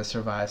ever going to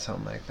survive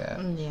something like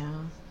that. Yeah.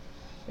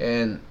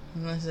 And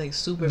unless like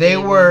super they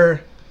baby.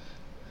 were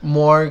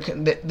more,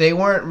 they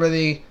weren't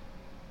really,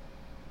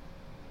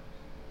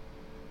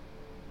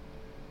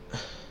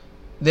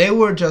 they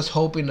were just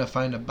hoping to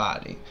find a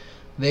body.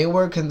 They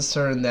were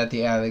concerned that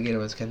the alligator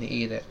was going to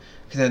eat it.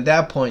 Because at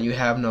that point, you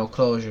have no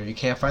closure. You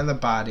can't find the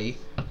body.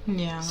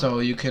 Yeah. So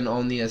you can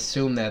only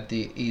assume that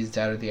he's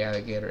dead or the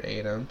alligator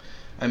ate him.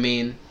 I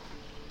mean...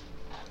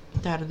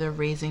 that or they're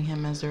raising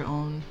him as their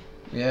own.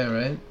 Yeah,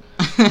 right?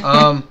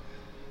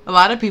 A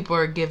lot of people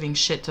are giving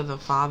shit to the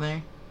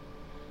father.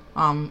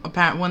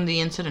 Apparently, when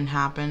the incident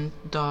happened,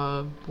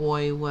 the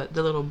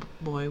little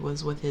boy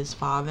was with his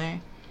father.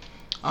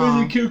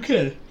 He's a cute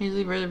kid. He's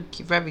a very,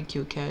 very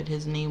cute kid.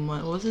 His name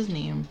what was his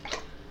name?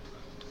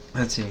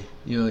 Let's see.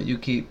 You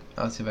keep.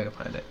 I'll see if I can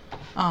find it.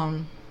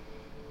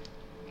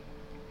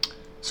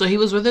 So he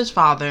was with his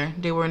father.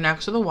 They were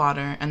next to the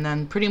water, and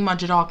then pretty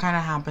much it all kind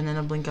of happened in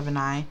a blink of an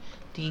eye.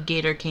 The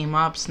gator came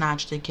up,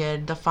 snatched the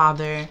kid. The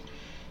father,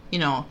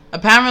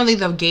 apparently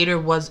the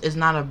gator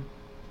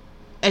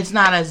it's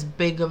not as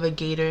big of a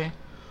gator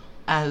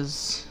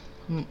as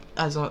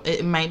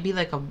it might be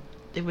like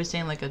they were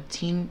saying like a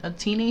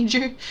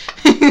teenager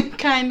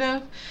kind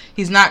of.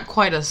 He's not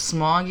quite a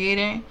small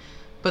gator,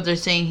 but they're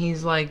saying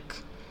he's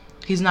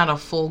not a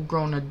full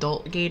grown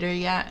adult gator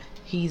yet.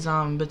 He's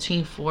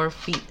between 4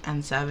 feet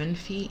and 7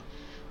 feet,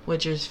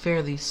 which is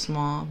fairly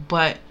small.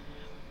 But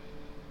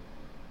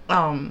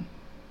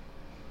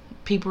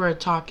people are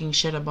talking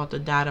shit about the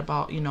dad,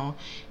 about, you know,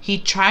 he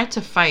tried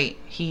to fight.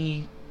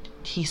 He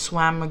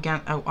swam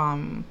again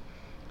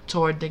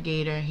toward the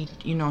gator. He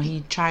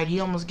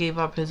almost gave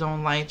up his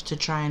own life to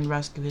try and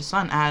rescue his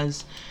son,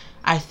 as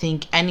I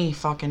think any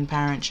fucking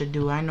parent should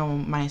do. I know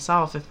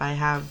myself, if I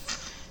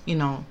have, you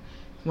know,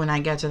 when I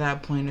get to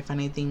that point, if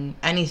anything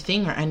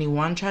or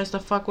anyone tries to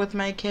fuck with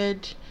my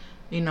kid,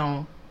 you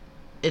know,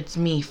 it's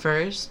me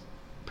first,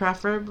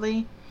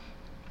 preferably.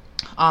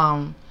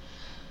 But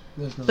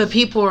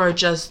people are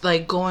just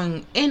like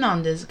going in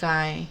on this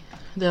guy.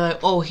 They're like,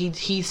 oh,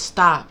 he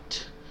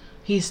stopped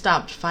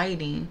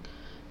fighting.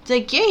 It's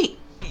like, yeah,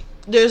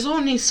 there's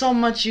only so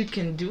much you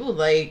can do.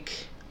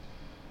 Like,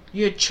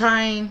 you're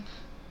trying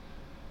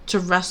to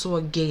wrestle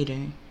a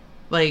gator.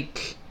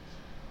 Like,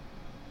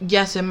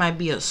 yes, it might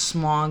be a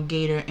small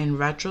gator in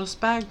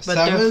retrospect, but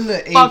 7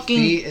 to 8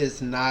 feet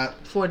is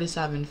not 4 to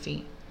 7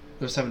 feet.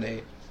 Or 7 to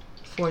 8.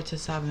 4 to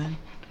 7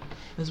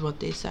 is what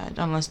they said,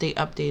 unless they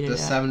updated the it.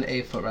 7 to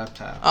 8 foot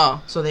reptile.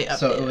 Oh, so they updated it.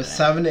 So it was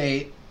 7 to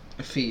 8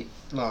 feet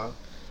long.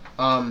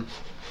 A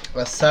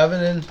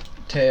 7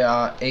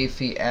 to 8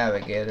 feet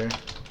alligator.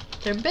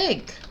 They're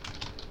big.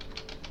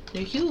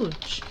 They're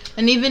huge.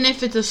 And even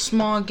if it's a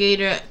small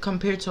gator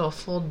compared to a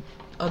full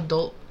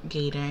adult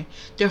gator,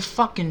 they're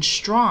fucking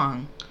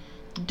strong.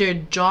 Their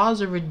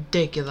jaws are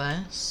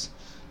ridiculous.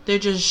 They're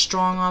just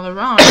strong all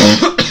around.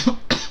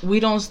 We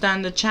don't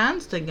stand a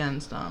chance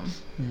against them.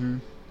 Mm-hmm.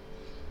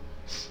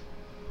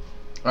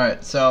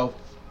 Alright, so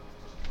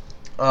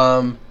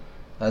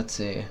let's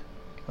see.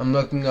 I'm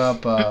looking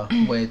up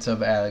weights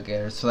of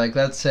alligators. So, like,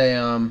 let's say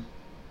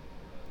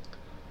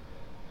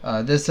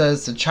this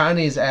says the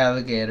Chinese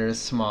alligator is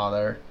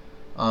smaller.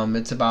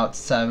 It's about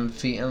 7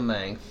 feet in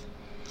length.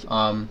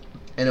 And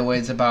it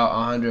weighs about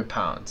 100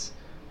 pounds.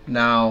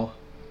 Now,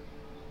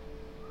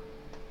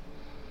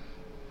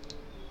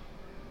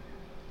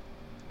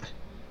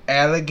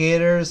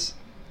 alligator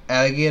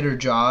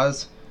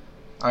jaws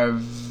are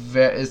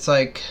it's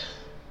like,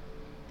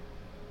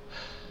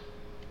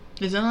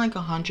 isn't it like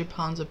 100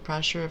 pounds of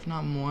pressure, if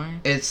not more?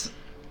 It's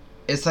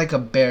like a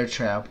bear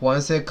trap.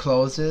 Once it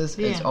closes,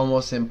 it's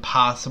almost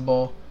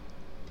impossible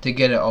to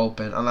get it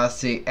open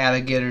unless the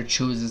alligator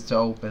chooses to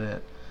open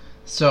it.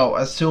 So,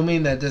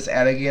 assuming that this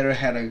alligator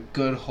had a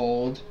good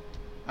hold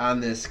on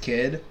this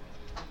kid,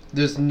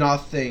 there's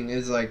nothing.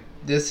 Is like,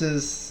 this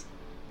is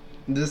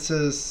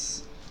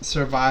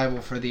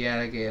survival for the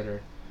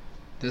alligator.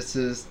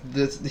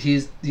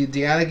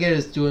 The alligator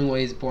is doing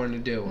what he's born to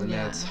do, and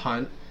that's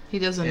hunt. He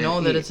doesn't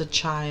know that it's a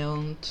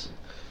child.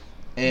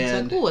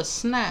 And it's like, ooh, a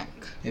snack.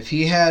 If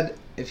he had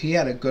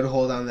a good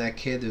hold on that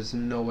kid, there's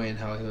no way in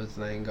hell he was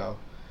letting go.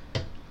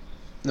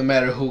 No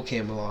matter who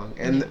came along.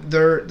 And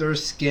their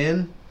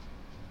skin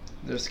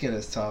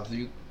is tough.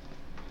 You're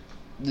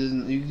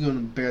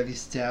gonna barely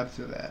stab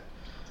through that.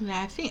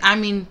 Yeah,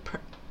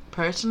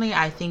 personally,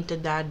 I think the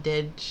dad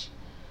did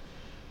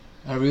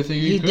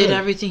everything he could. did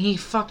everything.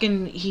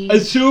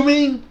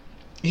 Assuming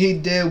he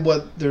did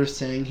what they're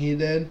saying he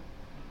did.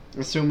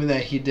 Assuming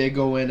that he did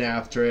go in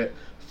after it,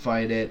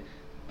 fight it.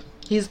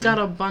 He's got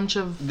a bunch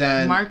of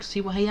marks.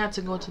 He had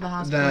to go to the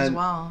hospital as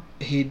well.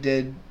 He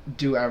did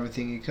do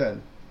everything he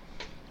could.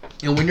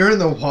 And when you're in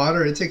the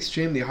water, it's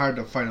extremely hard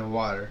to fight in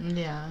water.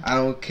 Yeah. I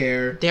don't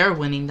care. They're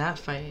winning that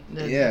fight.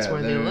 That's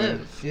where they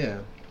live. Yeah.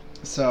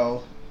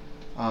 So,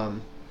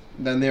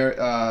 then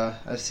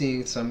I've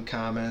seen some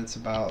comments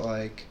about,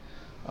 like,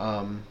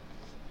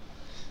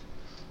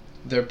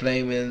 they're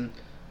blaming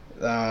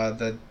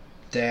the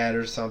dad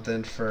or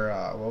something for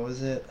what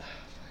was it?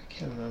 I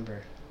can't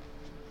remember.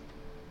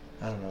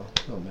 I don't know.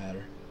 It don't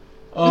matter.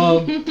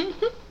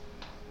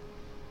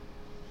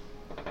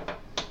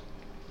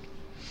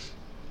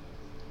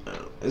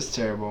 It's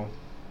terrible.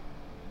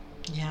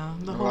 Yeah,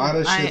 a lot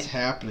of shit's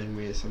happening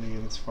recently,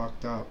 and it's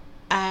fucked up.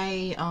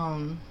 I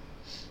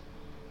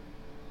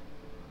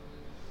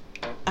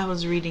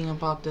was reading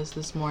about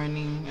this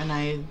morning, and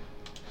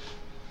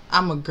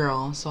I'm a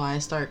girl, so I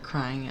start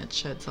crying at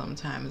shit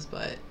sometimes,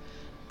 but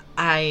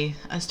I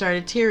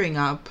started tearing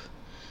up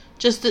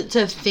just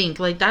to think,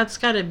 like, that's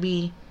gotta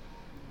be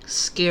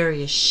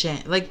scary as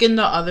shit. Like, in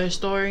the other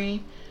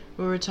story,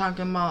 we were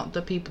talking about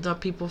the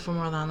people from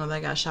Orlando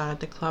that got shot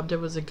at the club. There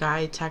was a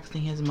guy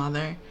texting his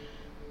mother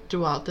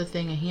throughout the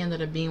thing, and he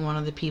ended up being one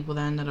of the people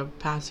that ended up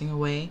passing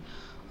away.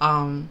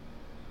 And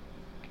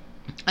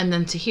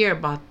then to hear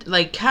about,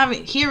 like,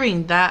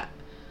 hearing that,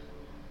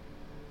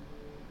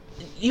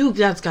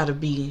 that's gotta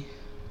be,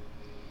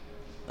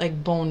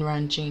 like, bone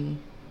wrenching.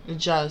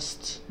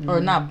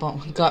 Or not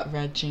gut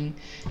wrenching,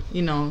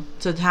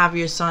 to have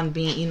your son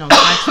being,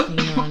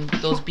 texting you and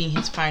those being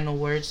his final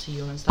words to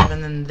you and stuff.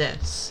 And then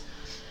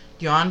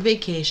you're on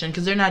vacation,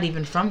 because they're not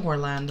even from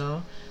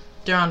Orlando.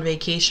 They're on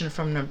vacation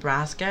from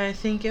Nebraska, I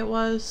think it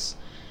was.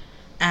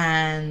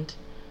 And,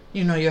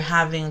 you're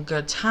having a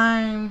good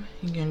time.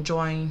 You're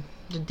enjoying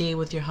the day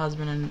with your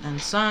husband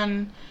and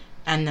son.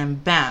 And then,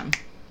 bam,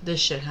 this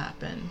shit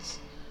happens,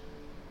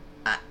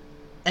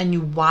 and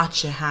you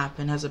watch it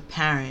happen as a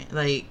parent,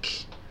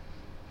 like,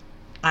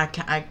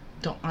 I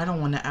don't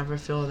want to ever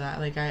feel that.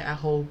 Like, I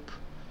hope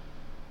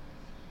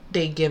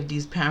they give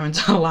these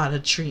parents a lot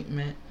of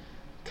treatment,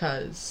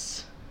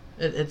 because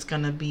it's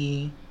gonna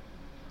be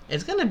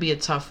a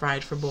tough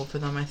ride for both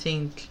of them. I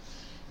think,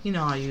 you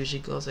know how it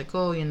usually goes, like,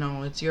 oh, you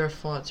know, it's your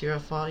fault, you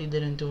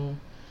didn't do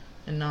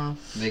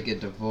enough. They get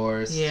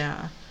divorced.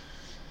 Yeah.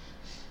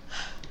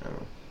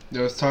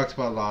 There was talked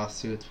about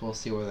lawsuits. We'll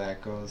see where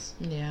that goes.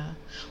 Yeah.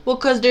 Well,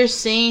 because they're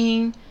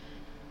saying,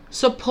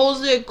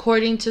 supposedly,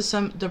 according to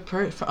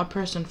a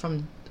person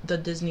from the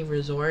Disney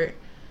resort,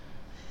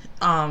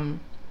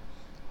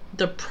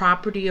 the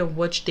property of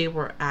which they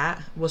were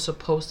at was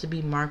supposed to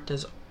be marked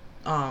as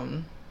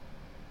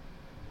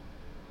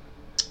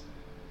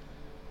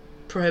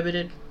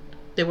prohibited.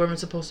 They weren't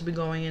supposed to be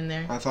going in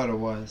there. I thought it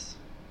was.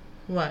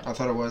 What? I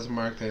thought it was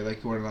marked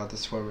like you weren't allowed to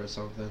swim or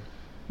something.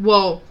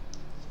 Well,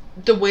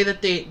 the way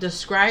that they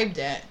described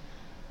it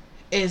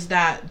is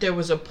that there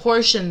was a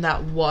portion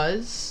that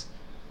was,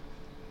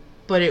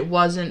 but it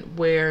wasn't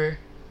where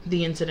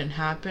the incident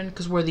happened.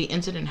 Because where the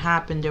incident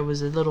happened, there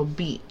was a little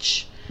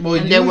beach. Well,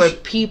 and there were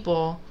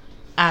people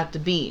at the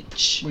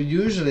beach. Well,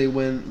 usually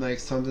when like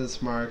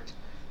something's marked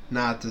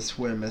not to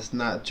swim, it's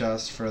not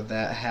just for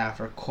that half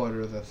or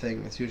quarter of the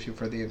thing. It's usually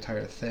for the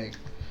entire thing.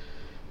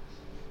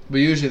 But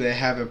usually they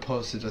have it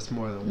posted just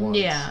more than once.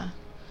 Yeah.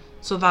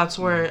 So that's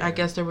where I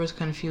guess there was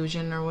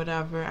confusion or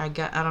whatever. I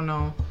don't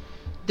know.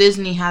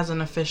 Disney hasn't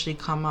officially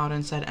come out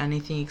and said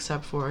anything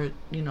except for,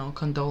 you know,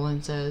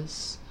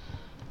 condolences.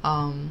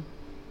 We'll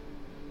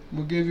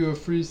give you a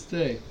free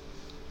stay.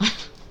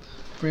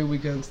 Free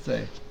weekend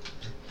stay.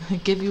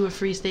 Give you a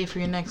free stay for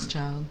your next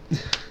child.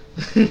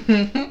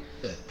 Too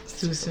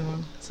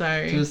soon.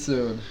 Sorry. Too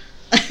soon.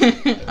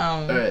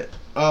 Alright.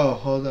 Oh,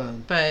 hold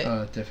on. But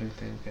oh, different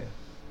thing. Okay.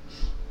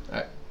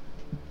 Alright.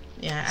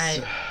 Yeah,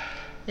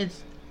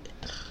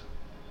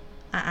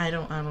 I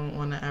don't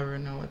want to ever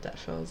know what that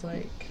feels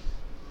like.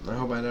 I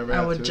hope I never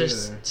have to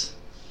just either.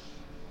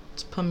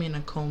 Just put me in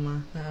a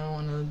coma. I don't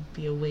want to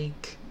be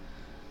awake.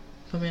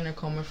 Put me in a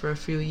coma for a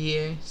few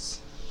years.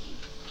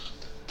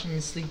 Let me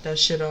sleep that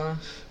shit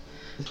off.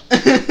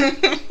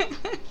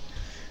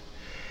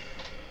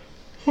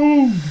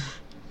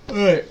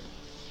 Alright.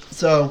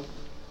 So,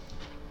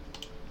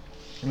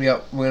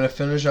 we're going to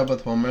finish up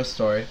with one more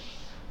story.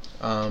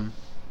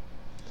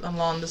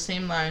 Along the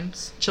same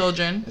lines.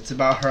 Children. It's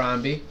about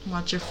Harambe.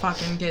 Watch your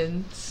fucking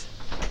kids.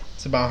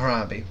 It's about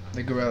Harambe,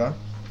 the gorilla.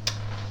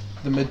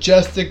 The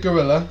majestic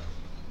gorilla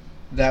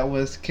that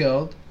was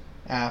killed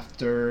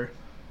after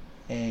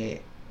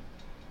a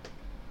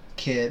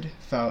kid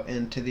fell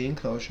into the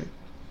enclosure.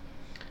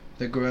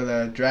 The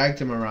gorilla dragged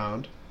him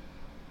around,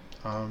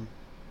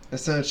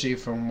 essentially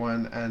from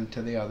one end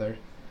to the other.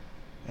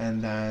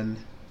 And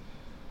then,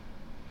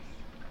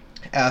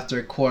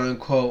 after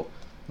quote-unquote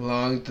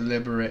long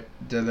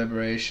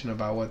deliberation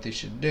about what they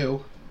should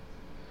do,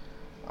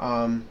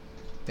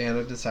 they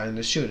ended up deciding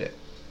to shoot it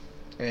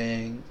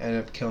and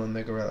ended up killing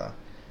the gorilla.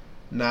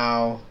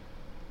 Now,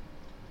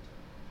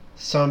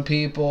 some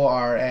people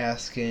are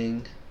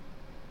asking,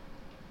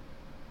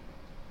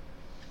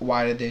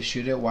 why did they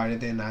shoot it? Why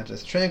did they not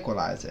just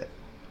tranquilize it?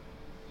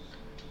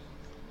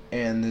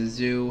 And the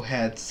zoo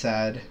had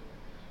said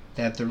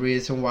that the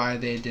reason why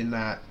they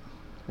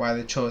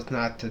chose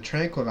not to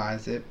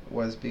tranquilize it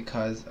was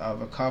because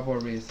of a couple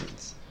of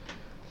reasons.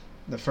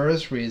 The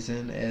first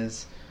reason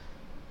is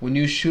when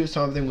you shoot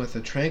something with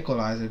a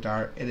tranquilizer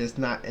dart, it is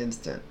not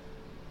instant.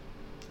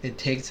 It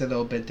takes a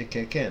little bit to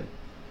kick in.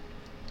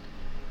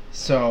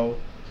 So,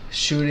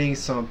 shooting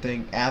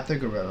something at the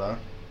gorilla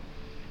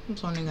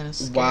it's only gonna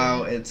scare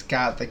while it's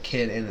got the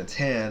kid in its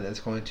hand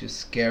is going to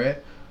scare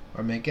it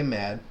or make it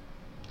mad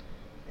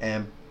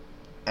and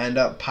end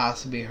up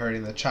possibly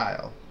hurting the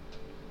child.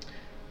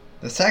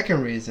 The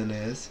second reason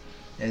is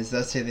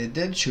let's say they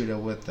did shoot it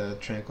with the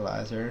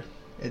tranquilizer,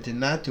 it did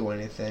not do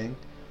anything.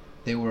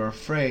 They were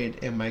afraid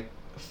it might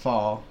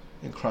fall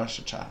and crush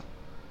the child.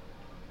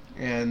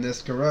 And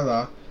this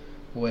gorilla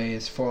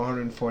weighs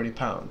 440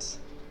 pounds.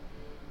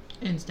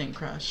 Instant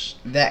crush.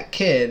 That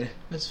kid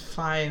was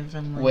 5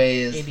 and like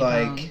weighs 80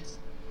 like pounds.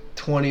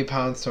 20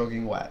 pounds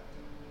soaking wet.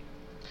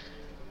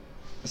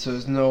 So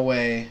there's no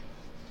way.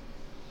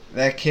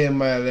 That kid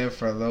might have lived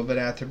for a little bit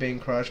after being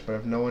crushed, but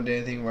if no one did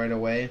anything right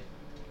away,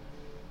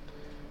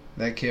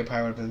 that kid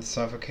probably would have been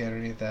suffocated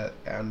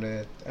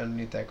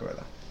underneath that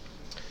gorilla.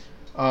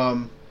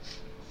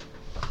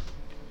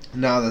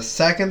 Now the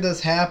second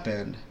this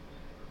happened,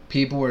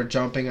 people were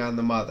jumping on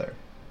the mother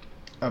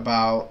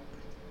about,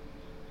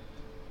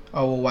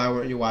 oh, well, why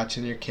weren't you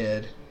watching your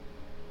kid?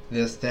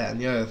 This, that,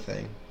 and the other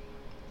thing.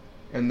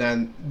 And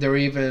then there were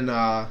even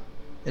an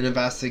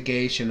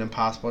investigation and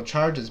possible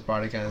charges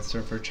brought against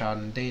her for child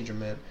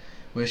endangerment,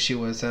 which she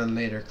was then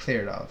later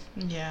cleared of.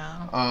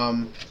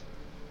 Yeah.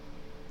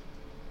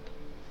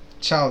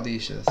 Child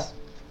leashes.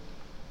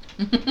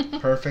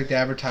 Perfect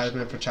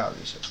advertisement for child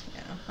leashes.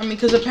 Yeah. I mean,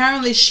 because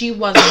apparently she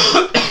wasn't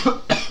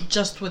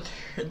just with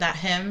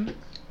him.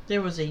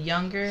 there was a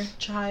younger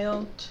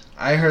child.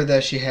 I heard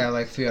that she had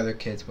like 3 other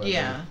kids with her.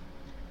 Yeah.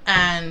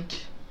 And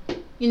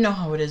you know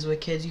how it is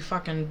with kids. You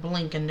fucking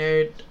blink and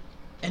they're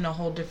in a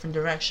whole different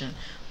direction.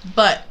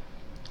 But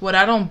what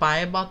I don't buy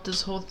about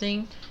this whole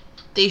thing,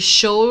 they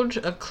showed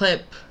a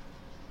clip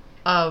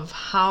of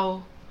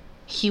how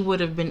he would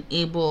have been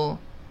able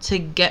to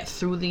get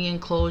through the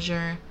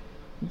enclosure,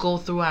 go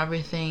through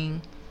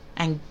everything,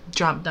 and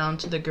drop down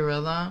to the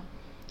gorilla.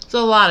 It's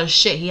a lot of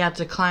shit. He had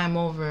to climb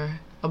over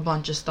a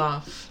bunch of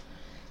stuff.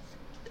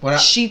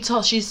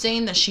 She's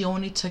saying that she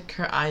only took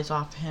her eyes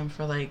off him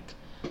for like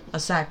a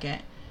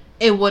second.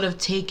 It would have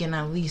taken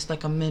at least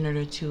like a minute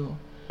or two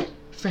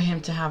for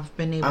him to have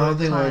been able to climb. I don't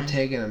think it would have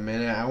taken a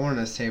minute. I want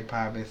to say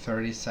probably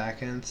 30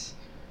 seconds.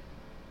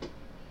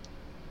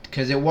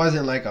 Because it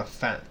wasn't like a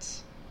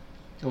fence.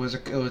 It was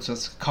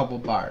just a couple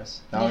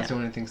bars. That was the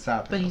only thing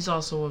stopping But him. he's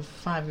also a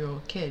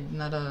 5-year-old kid,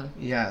 not a...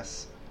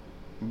 Yes.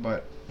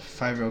 But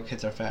 5-year-old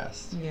kids are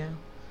fast. Yeah.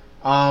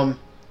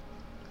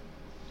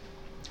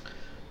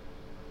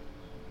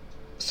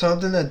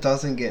 Something that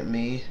doesn't get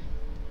me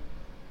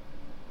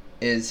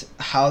is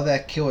how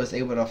that kid was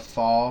able to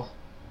fall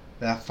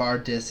that far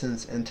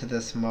distance into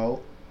this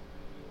moat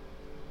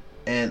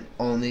and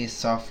only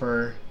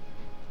suffer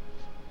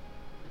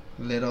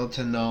little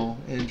to no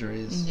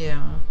injuries.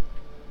 Yeah.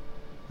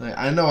 Like,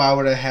 I know I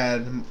would have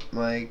had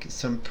like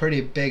some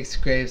pretty big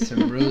scrapes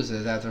and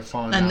bruises after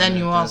falling down. And then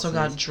you that also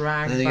distance. got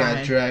dragged. And then you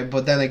got dragged,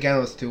 but then again it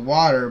was through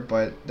water,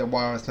 but the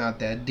water was not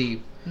that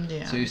deep.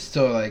 Yeah. So you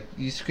still like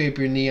you scrape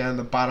your knee on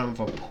the bottom of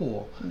a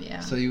pool.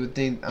 Yeah. So you would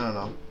think, I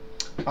don't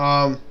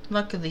know.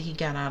 Luckily he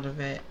got out of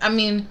it. I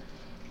mean,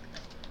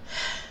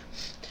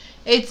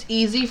 it's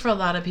easy for a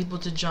lot of people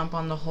to jump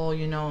on the whole,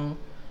 you know,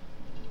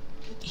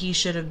 he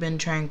should have been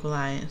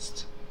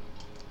tranquilized.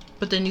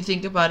 But then you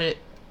think about it,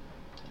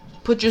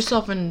 put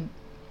yourself in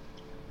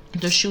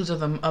the shoes of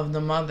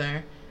the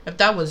mother. If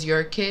that was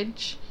your kid,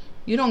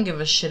 you don't give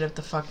a shit if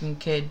the fucking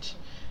kid,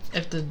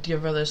 if the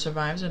gorilla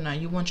survives or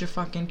not. You want your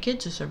fucking kid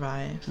to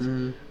survive.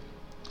 Mm-hmm.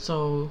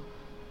 So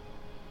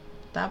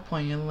at that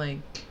point you're like,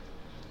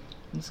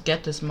 let's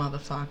get this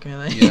motherfucker.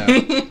 Like,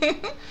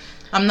 Yeah.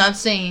 I'm not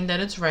saying that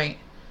it's right.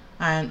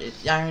 I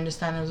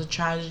understand it was a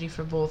tragedy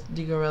for both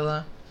the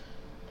gorilla,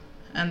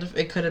 and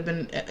it could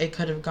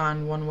have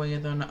gone one way or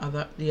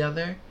the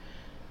other.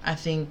 I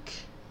think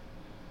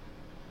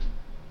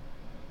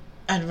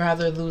I'd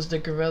rather lose the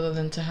gorilla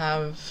than to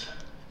have,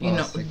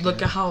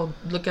 look at how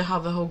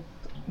the whole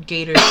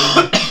gator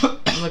thing,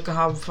 look at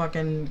how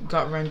fucking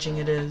gut wrenching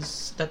it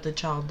is that the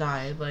child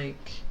died.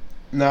 Like,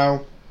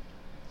 now,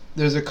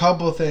 there's a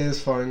couple things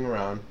floating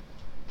around.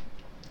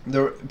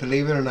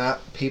 Believe it or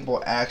not,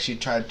 people actually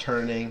tried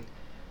turning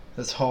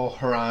this whole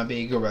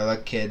Harambe gorilla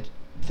kid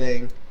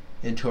thing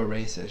into a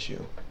race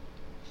issue.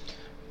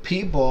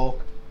 People,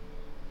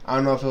 I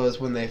don't know if it was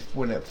when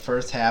it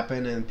first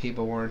happened and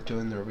people weren't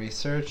doing their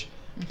research.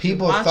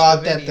 People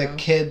thought that the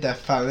kid that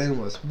fell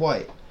in was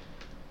white.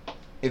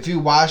 If you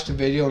watch the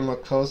video and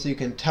look closely, you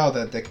can tell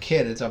that the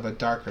kid is of a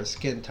darker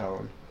skin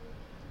tone.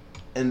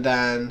 And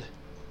then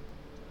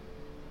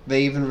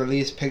they even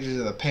released pictures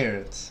of the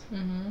parents.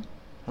 mm-hmm.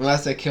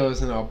 Unless that kid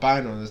was an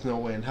albino, there's no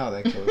way in hell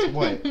that kid was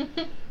white.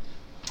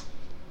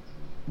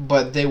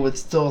 But they were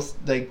still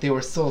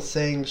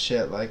saying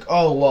shit like,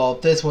 oh, well,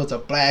 if this was a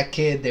black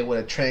kid, they would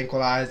have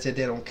tranquilized it.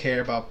 They don't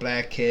care about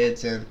black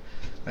kids. And,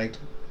 like,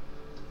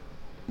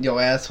 yo,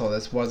 asshole,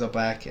 this was a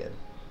black kid.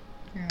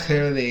 Yeah.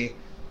 Clearly,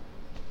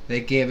 they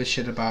gave a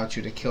shit about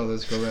you to kill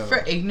this gorilla.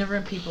 For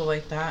ignorant people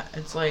like that,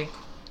 it's like,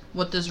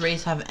 what does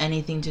race have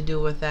anything to do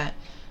with that?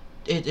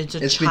 It's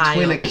a child.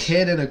 Between a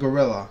kid and a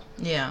gorilla.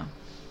 Yeah.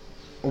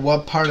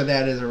 What part of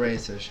that is a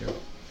race issue?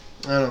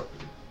 I don't know.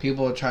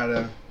 People try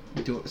to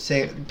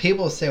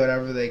people say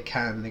whatever they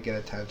can to get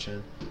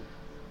attention.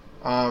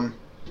 And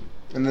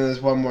then there's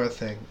one more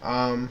thing.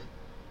 I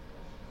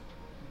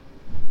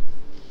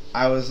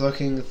was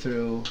looking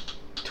through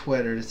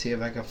Twitter to see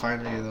if I could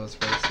find any of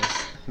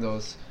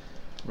those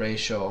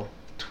racial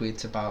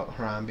tweets about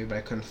Harambe, but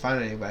I couldn't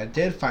find any. But I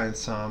did find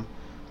some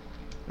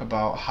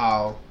about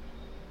how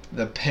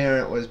the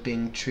parent was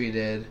being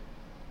treated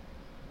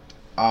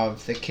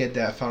of the kid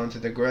that fell into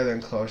the gorilla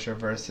enclosure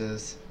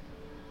versus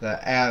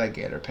the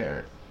alligator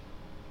parent.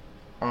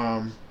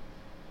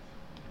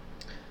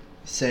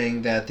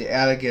 Saying that the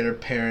alligator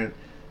parent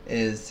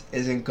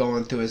isn't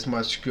going through as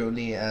much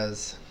scrutiny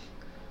as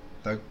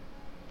the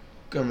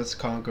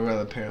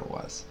gorilla parent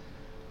was.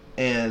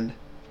 And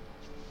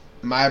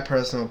my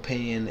personal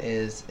opinion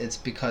is it's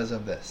because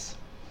of this.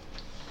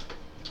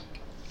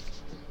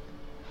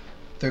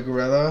 The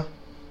gorilla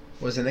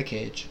was in a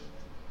cage.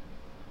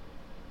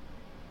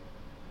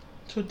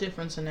 Two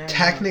different scenarios.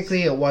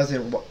 Technically, it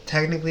wasn't.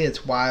 Technically,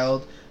 it's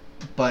wild,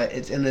 but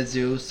it's in a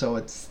zoo, so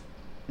it's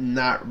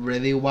not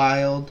really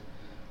wild.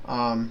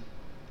 And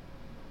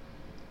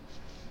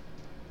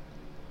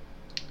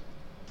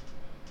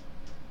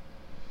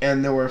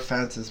there were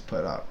fences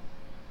put up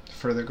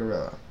for the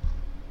gorilla.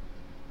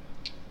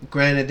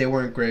 Granted, they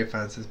weren't great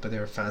fences, but they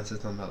were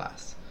fences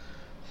nonetheless.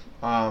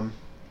 The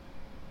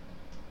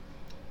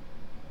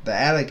the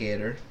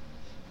alligator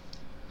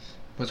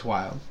was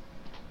wild,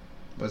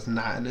 was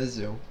not in a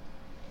zoo,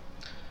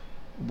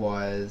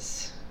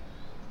 was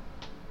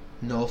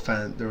no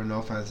fence. There were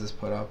no fences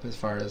put up as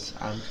far as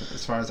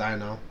I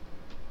know.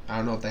 I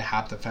don't know if they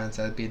hopped the fence.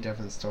 That'd be a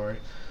different story.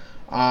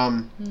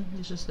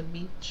 It's just a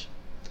beach.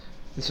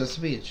 It's just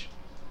a beach,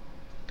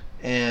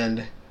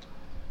 and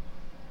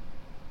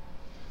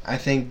I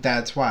think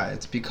that's why.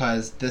 It's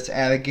because this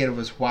alligator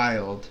was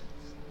wild.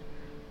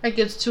 Like,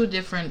 it's two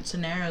different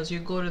scenarios. You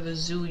go to the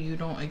zoo, you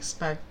don't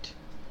expect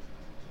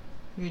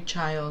your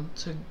child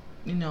to,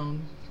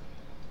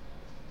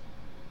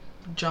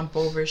 jump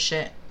over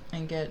shit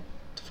and get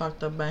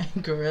fucked up by a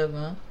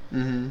gorilla.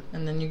 Mm-hmm.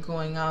 And then you're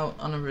going out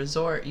on a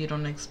resort, you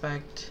don't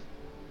expect...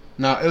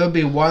 Now, it would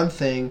be one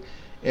thing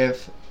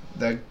if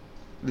the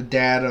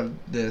dad of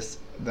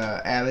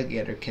the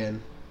alligator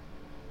kid,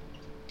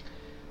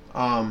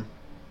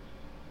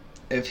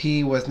 if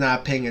he was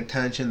not paying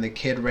attention, the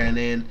kid ran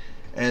in,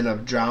 ended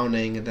up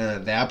drowning, and then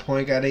at that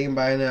point got eaten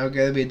by an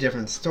alligator. It'd be a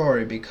different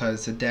story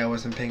because the dad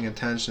wasn't paying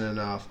attention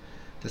enough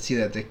to see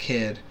that the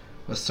kid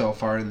was so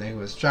far in that he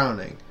was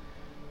drowning.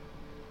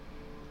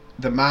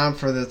 The mom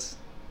for this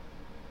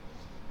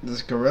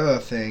gorilla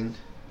thing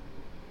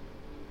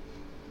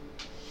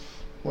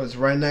was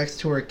right next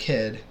to her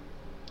kid,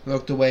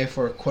 looked away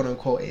for quote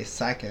unquote a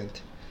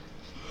second,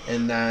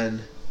 and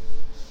then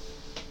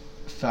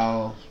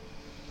fell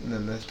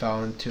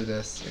into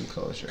this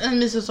enclosure. And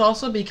this is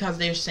also because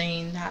they're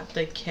saying that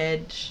the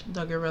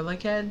gorilla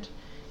kid,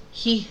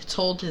 he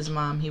told his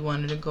mom he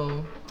wanted to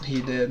go.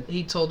 He did.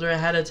 He told her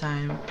ahead of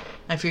time.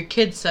 If your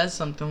kid says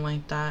something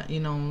like that,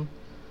 you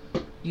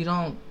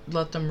don't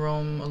let them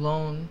roam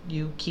alone.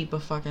 You keep a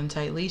fucking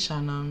tight leash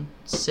on them.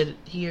 Sit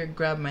here,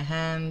 grab my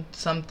hand,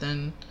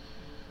 something.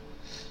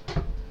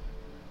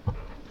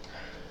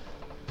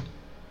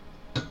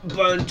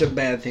 Bunch of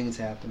bad things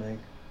happening.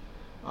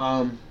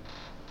 I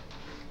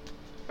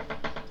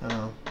don't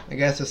know. I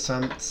guess there's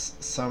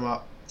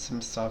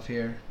some stuff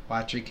here.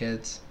 Watch your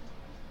kids.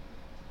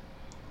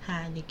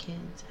 Hide your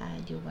kids.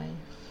 Hide your wife.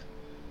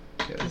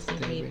 Because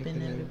they're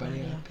raping everybody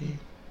happy.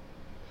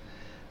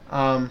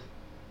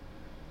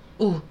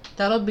 Ooh,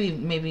 that'll be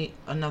maybe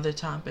another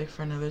topic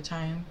for another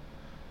time.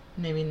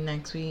 Maybe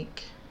next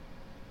week.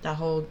 That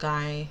whole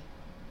guy.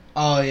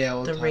 Oh yeah,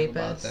 we'll the talk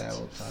rapist.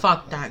 about that.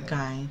 Fuck that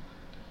guy.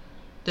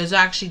 There's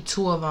actually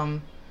two of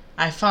them.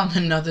 I found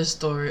another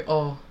story.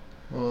 Oh.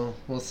 Well,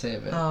 we'll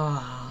save it.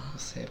 Oh. We'll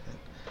save it.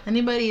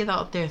 Anybody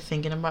out there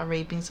thinking about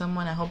raping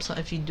someone, I hope so.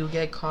 If you do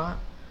get caught,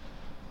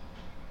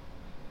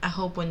 I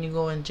hope when you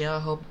go in jail, I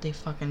hope they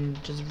fucking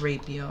just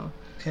rape you.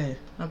 Okay.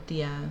 Up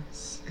the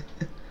ass.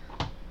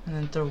 And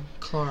then throw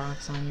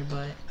Clorox on your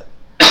butt.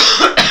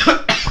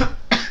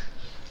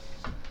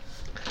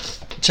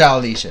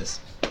 Child leashes.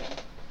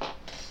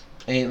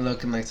 Ain't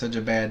looking like such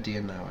a bad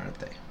deal now, aren't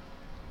they?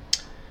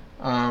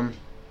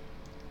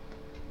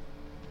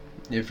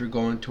 If you're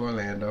going to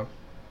Orlando,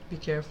 be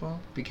careful.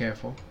 Be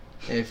careful.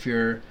 If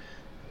you're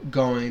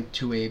going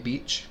to a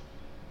beach,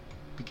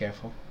 be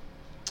careful.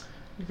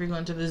 If you're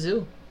going to the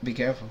zoo, be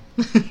careful.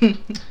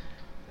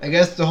 I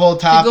guess the whole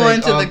topic. If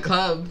you're going to the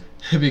club,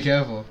 be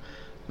careful.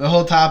 The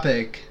whole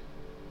topic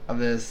of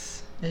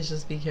this is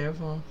just be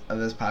careful. Of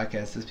this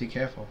podcast is be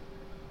careful.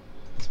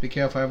 Just be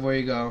careful everywhere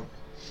you go.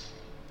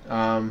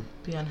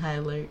 Be on high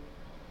alert.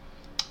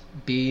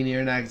 Be near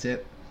an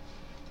exit.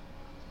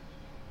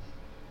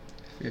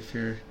 If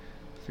you're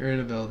in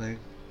a building,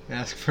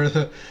 ask for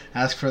the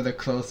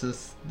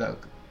closest.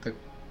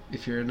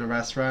 If you're in a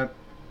restaurant,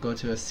 go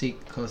to a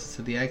seat closest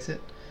to the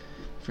exit.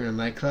 If you're in a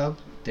nightclub,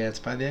 dance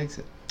by the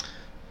exit.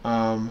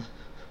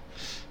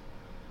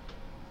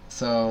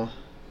 So,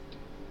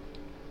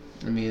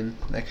 I mean,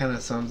 that kind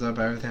of sums up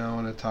everything I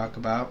want to talk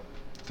about.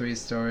 3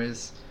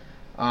 stories.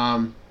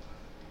 Doesn't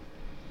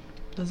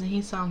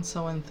he sound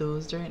so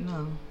enthused right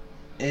now?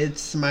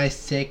 It's my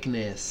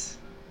sickness.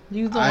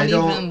 You don't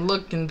even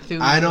look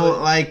enthused. I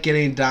don't like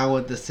getting down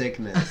with the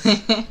sickness.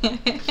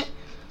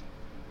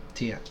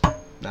 TM.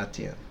 Not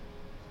TM.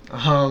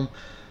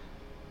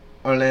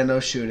 Orlando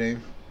shooting.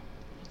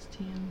 What's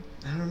TM?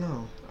 I don't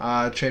know.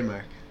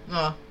 Trademark.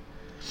 Oh.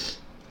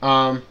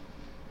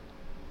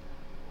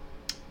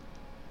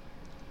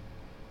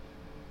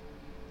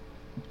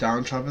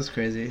 Donald Trump is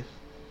crazy.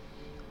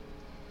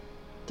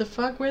 The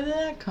fuck? Where did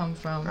that come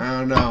from? I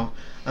don't know.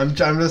 I'm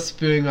just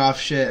spewing off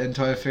shit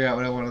until I figure out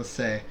what I want to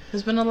say.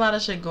 There's been a lot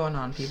of shit going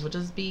on, people.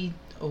 Just be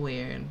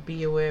aware and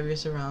be aware of your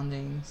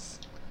surroundings,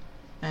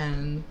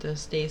 and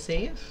just stay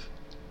safe.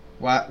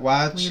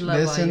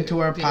 Listen to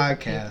our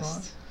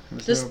podcast.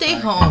 Just stay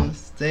home.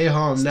 Stay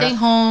home. Stay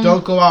home.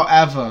 Don't go out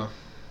ever.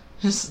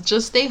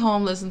 Just stay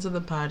home. Listen to the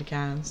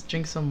podcast.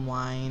 Drink some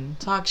wine.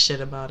 Talk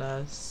shit about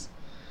us.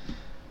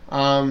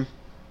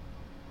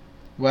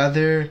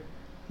 Whether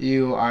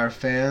you are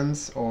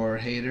fans or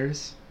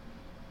haters,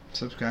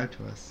 subscribe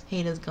to us.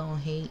 Haters gonna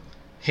hate.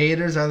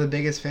 Haters are the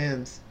biggest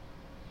fans.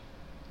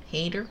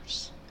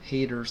 Haters?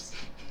 Haters.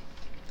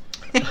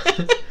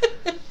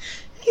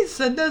 He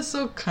said that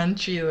so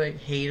country, like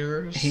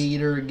haters.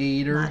 Hater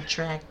gator. My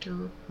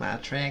tractor. My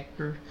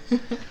tractor.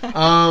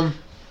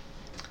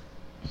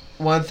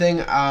 One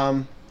thing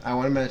I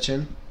want to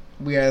mention,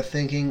 we are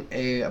thinking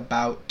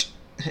about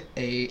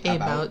like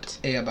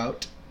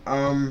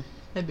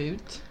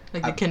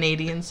the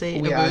Canadians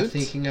say. We are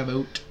thinking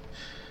about.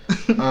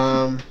 We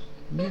are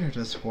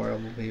just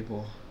horrible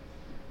people.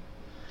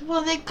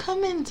 Well, they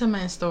come into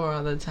my store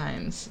all the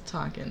time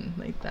talking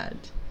like that.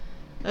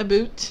 A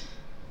boot.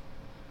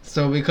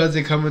 So because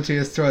they come into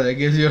your store, that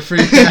gives you a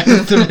free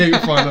pass to make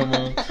fun of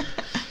them.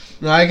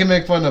 No, I can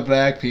make fun of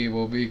black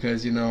people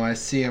because, you know, I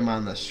see them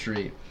on the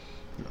street.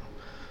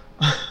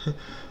 No.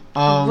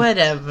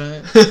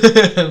 Whatever.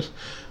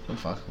 I'm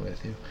fucking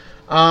with you.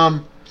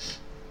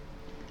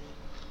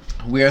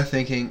 We are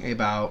thinking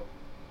about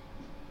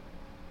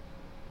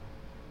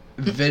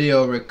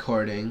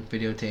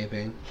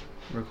videotaping,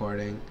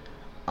 recording,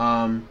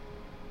 our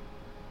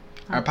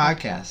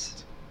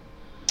podcast.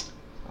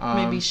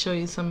 Maybe show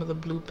you some of the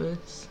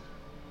bloopers.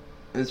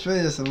 It's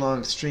really just a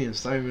long stream.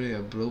 It's not really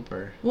a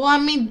blooper. Well, I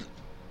mean,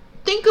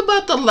 think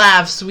about the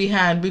laughs we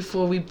had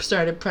before we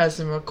started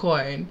pressing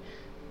record.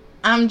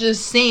 I'm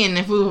just saying,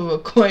 if we were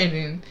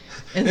recording,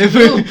 it's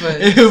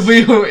bloopers.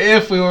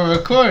 If we were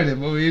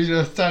recording, but we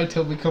usually start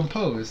till we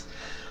compose.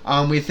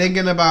 We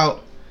thinking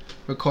about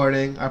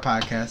recording our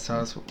podcast.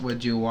 Tell us,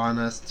 would you watch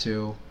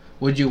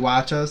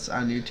us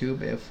on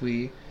YouTube if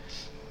we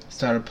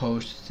started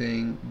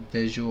posting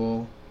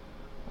visual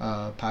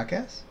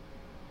podcasts?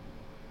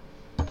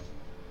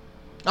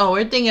 Oh,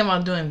 we're thinking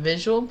about doing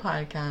visual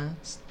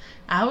podcasts.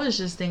 I was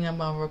just thinking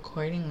about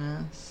recording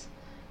us.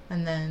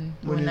 And then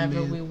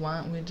whenever we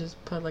want, we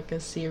just put like a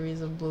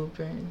series of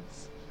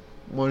bloopers.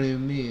 What do you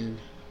mean?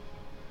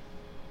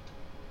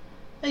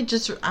 I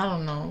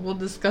don't know. We'll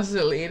discuss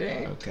it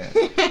later.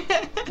 Okay.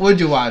 Would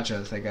you watch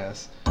us, I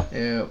guess?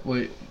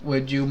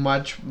 Would you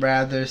much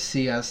rather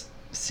see us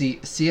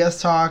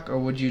talk, or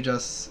would you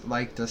just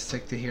like to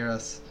stick to hear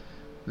us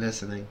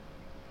listening?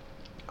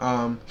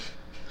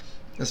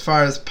 As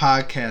far as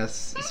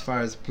podcasts, as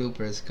far as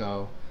bloopers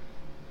go,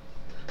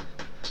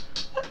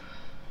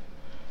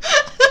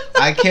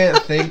 I can't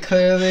think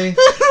clearly,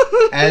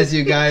 as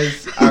you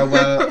guys are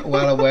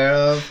well aware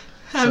of.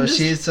 So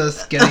she's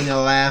just getting a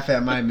laugh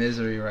at my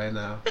misery right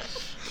now.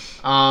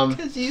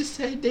 Because you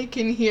said they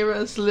can hear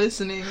us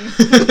listening.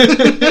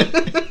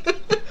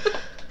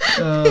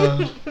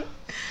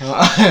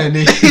 I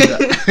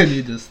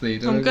need to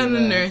sleep. I'm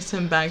gonna nurse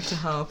him back to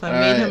health. I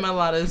made him a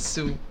lot of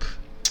soup.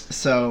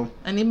 So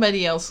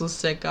anybody else who's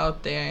sick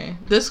out there,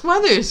 this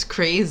weather is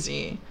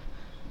crazy.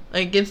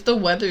 Like, it's the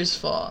weather's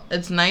fault.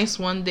 It's nice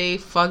one day,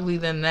 fugly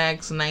the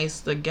next,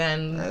 nice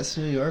again. That's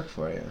New York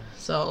for you.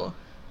 So,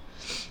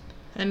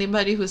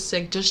 anybody who's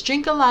sick, just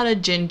drink a lot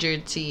of ginger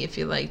tea if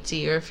you like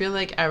tea. Or if you're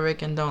like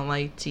Eric and don't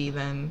like tea,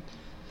 then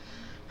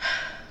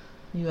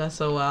you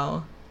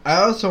SOL.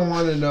 I also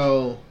want to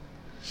know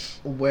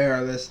where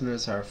our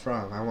listeners are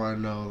from. I want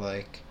to know,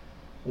 like,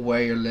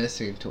 where you're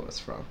listening to us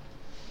from.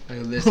 Are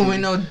you listening? We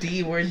know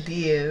where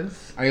D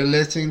is. Are you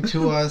listening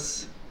to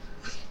us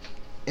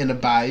in a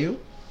bayou?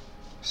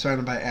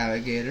 Surrounded by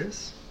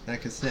alligators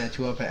that could snatch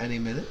you up at any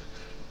minute?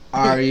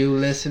 Are you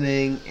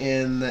listening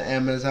in the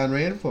Amazon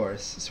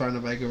rainforest,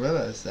 surrounded by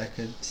gorillas that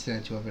could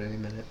snatch you up at any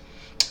minute?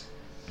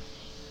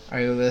 Are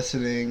you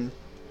listening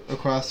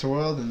across the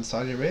world in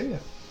Saudi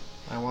Arabia?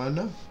 I want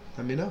to know.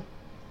 Let me know.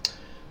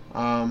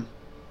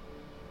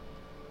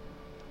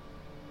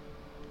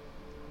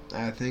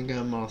 I think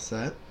I'm all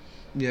set.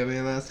 Do you have any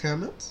last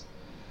comments?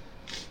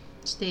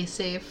 Stay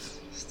safe.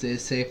 Stay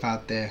safe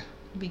out there.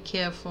 Be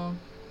careful.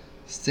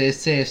 Stay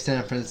safe,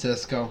 San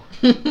Francisco.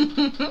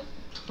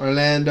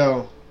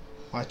 Orlando,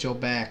 watch your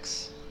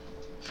backs.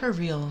 For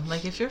real.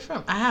 Like, if you're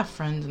from... I have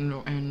friends in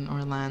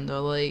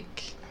Orlando.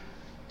 Like,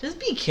 just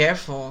be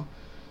careful.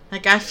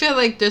 Like, I feel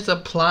like there's a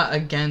plot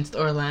against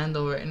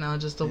Orlando right now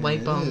just to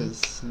wipe them. It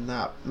is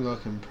not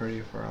looking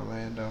pretty for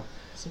Orlando.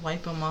 Just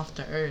wipe them off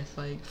the earth.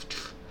 Like,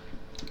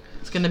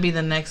 it's going to be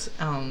the next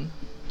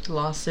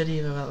lost city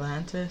of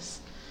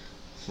Atlantis.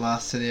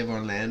 Lost city of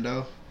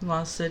Orlando?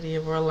 Lost city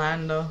of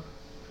Orlando.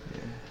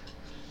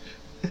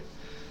 Yeah.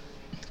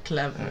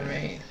 Clever,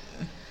 right?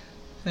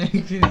 Are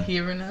you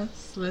hearing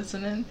us?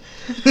 Listening?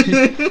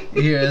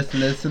 Hear us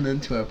listening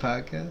to our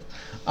podcast?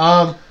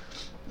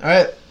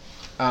 Alright.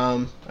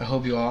 I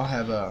hope you all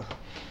have a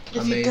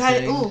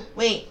amazing... Oh,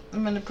 wait.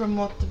 I'm going to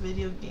promote the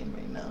video game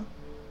right now.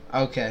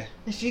 Okay.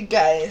 If you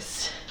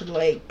guys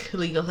like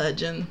League of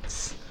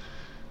Legends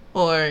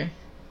or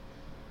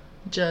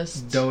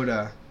just...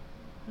 Dota.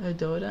 Or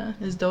Dota?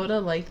 Is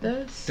Dota like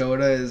this?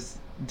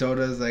 Dota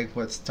is like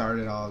what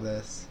started all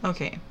this.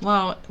 Okay.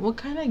 Well, what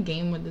kind of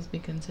game would this be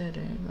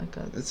considered? Like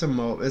a... It's a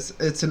MOBA.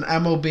 It's an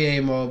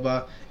MOBA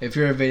MOBA. If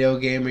you're a video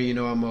gamer, you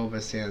know what MOBA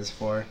stands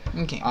for.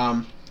 Okay.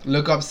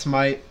 Look up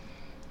Smite.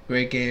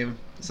 Great game.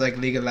 It's like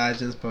League of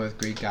Legends, but with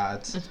Greek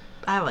gods.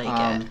 I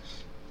like it.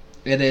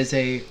 It is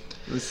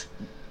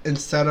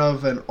instead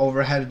of an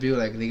overhead view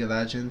like League of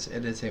Legends,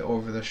 it is a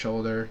over the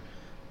shoulder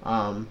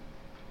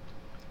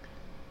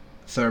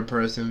third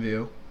person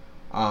view.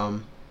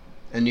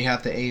 And you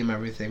have to aim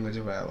everything, which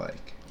is what I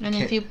like. And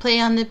if you play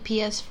on the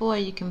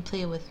PS4, you can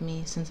play with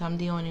me, since I'm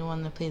the only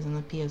one that plays on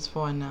the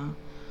PS4 now.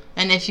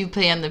 And if you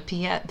play on the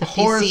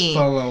Horse PC,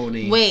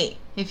 baloney. wait,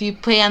 if you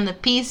play on the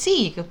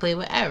PC, you can play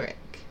with Eric.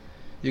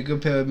 You can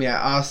play with me.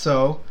 I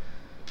also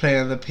play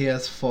on the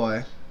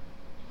PS4.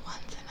 Once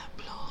in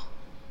a blow.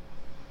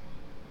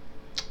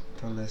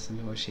 Don't listen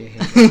to her. She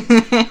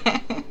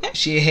hating.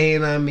 She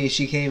hating on me.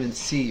 She can't even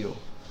see you.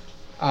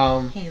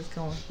 He's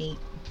gonna hate.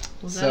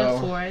 Was So- that a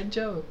forehead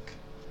joke?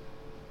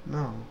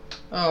 No.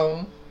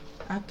 Oh,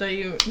 I thought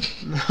you.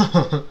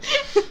 No.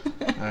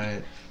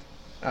 Alright.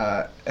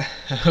 I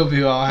hope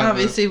you all have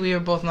Obviously, we were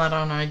both not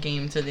on our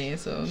game today,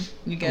 so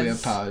you guys. We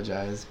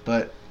apologize.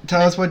 But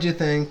tell us what you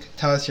think.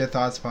 Tell us your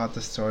thoughts about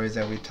the stories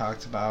that we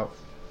talked about.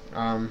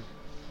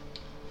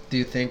 Do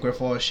you think we're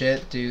full of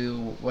shit?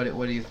 What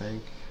do you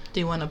think? Do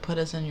you want to put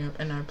us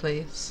in our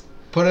place?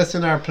 Put us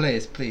in our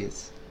place,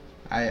 please.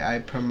 I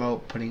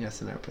promote putting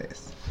us in our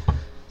place.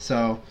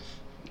 So,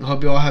 I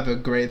hope you all have a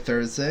great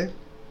Thursday.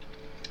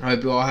 I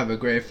hope you all have a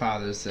great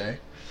Father's Day.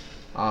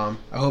 I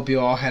hope you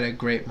all had a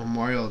great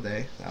Memorial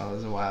Day. That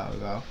was a while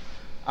ago.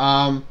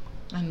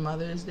 And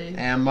Mother's Day.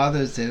 And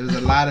Mother's Day. There was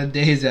a lot of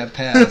days that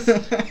passed.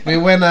 We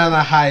went on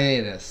a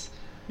hiatus.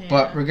 Yeah.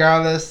 But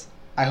regardless,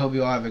 I hope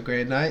you all have a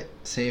great night.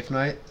 Safe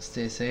night.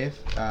 Stay safe.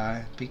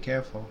 Be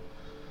careful.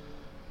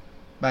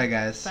 Bye,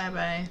 guys.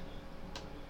 Bye-bye.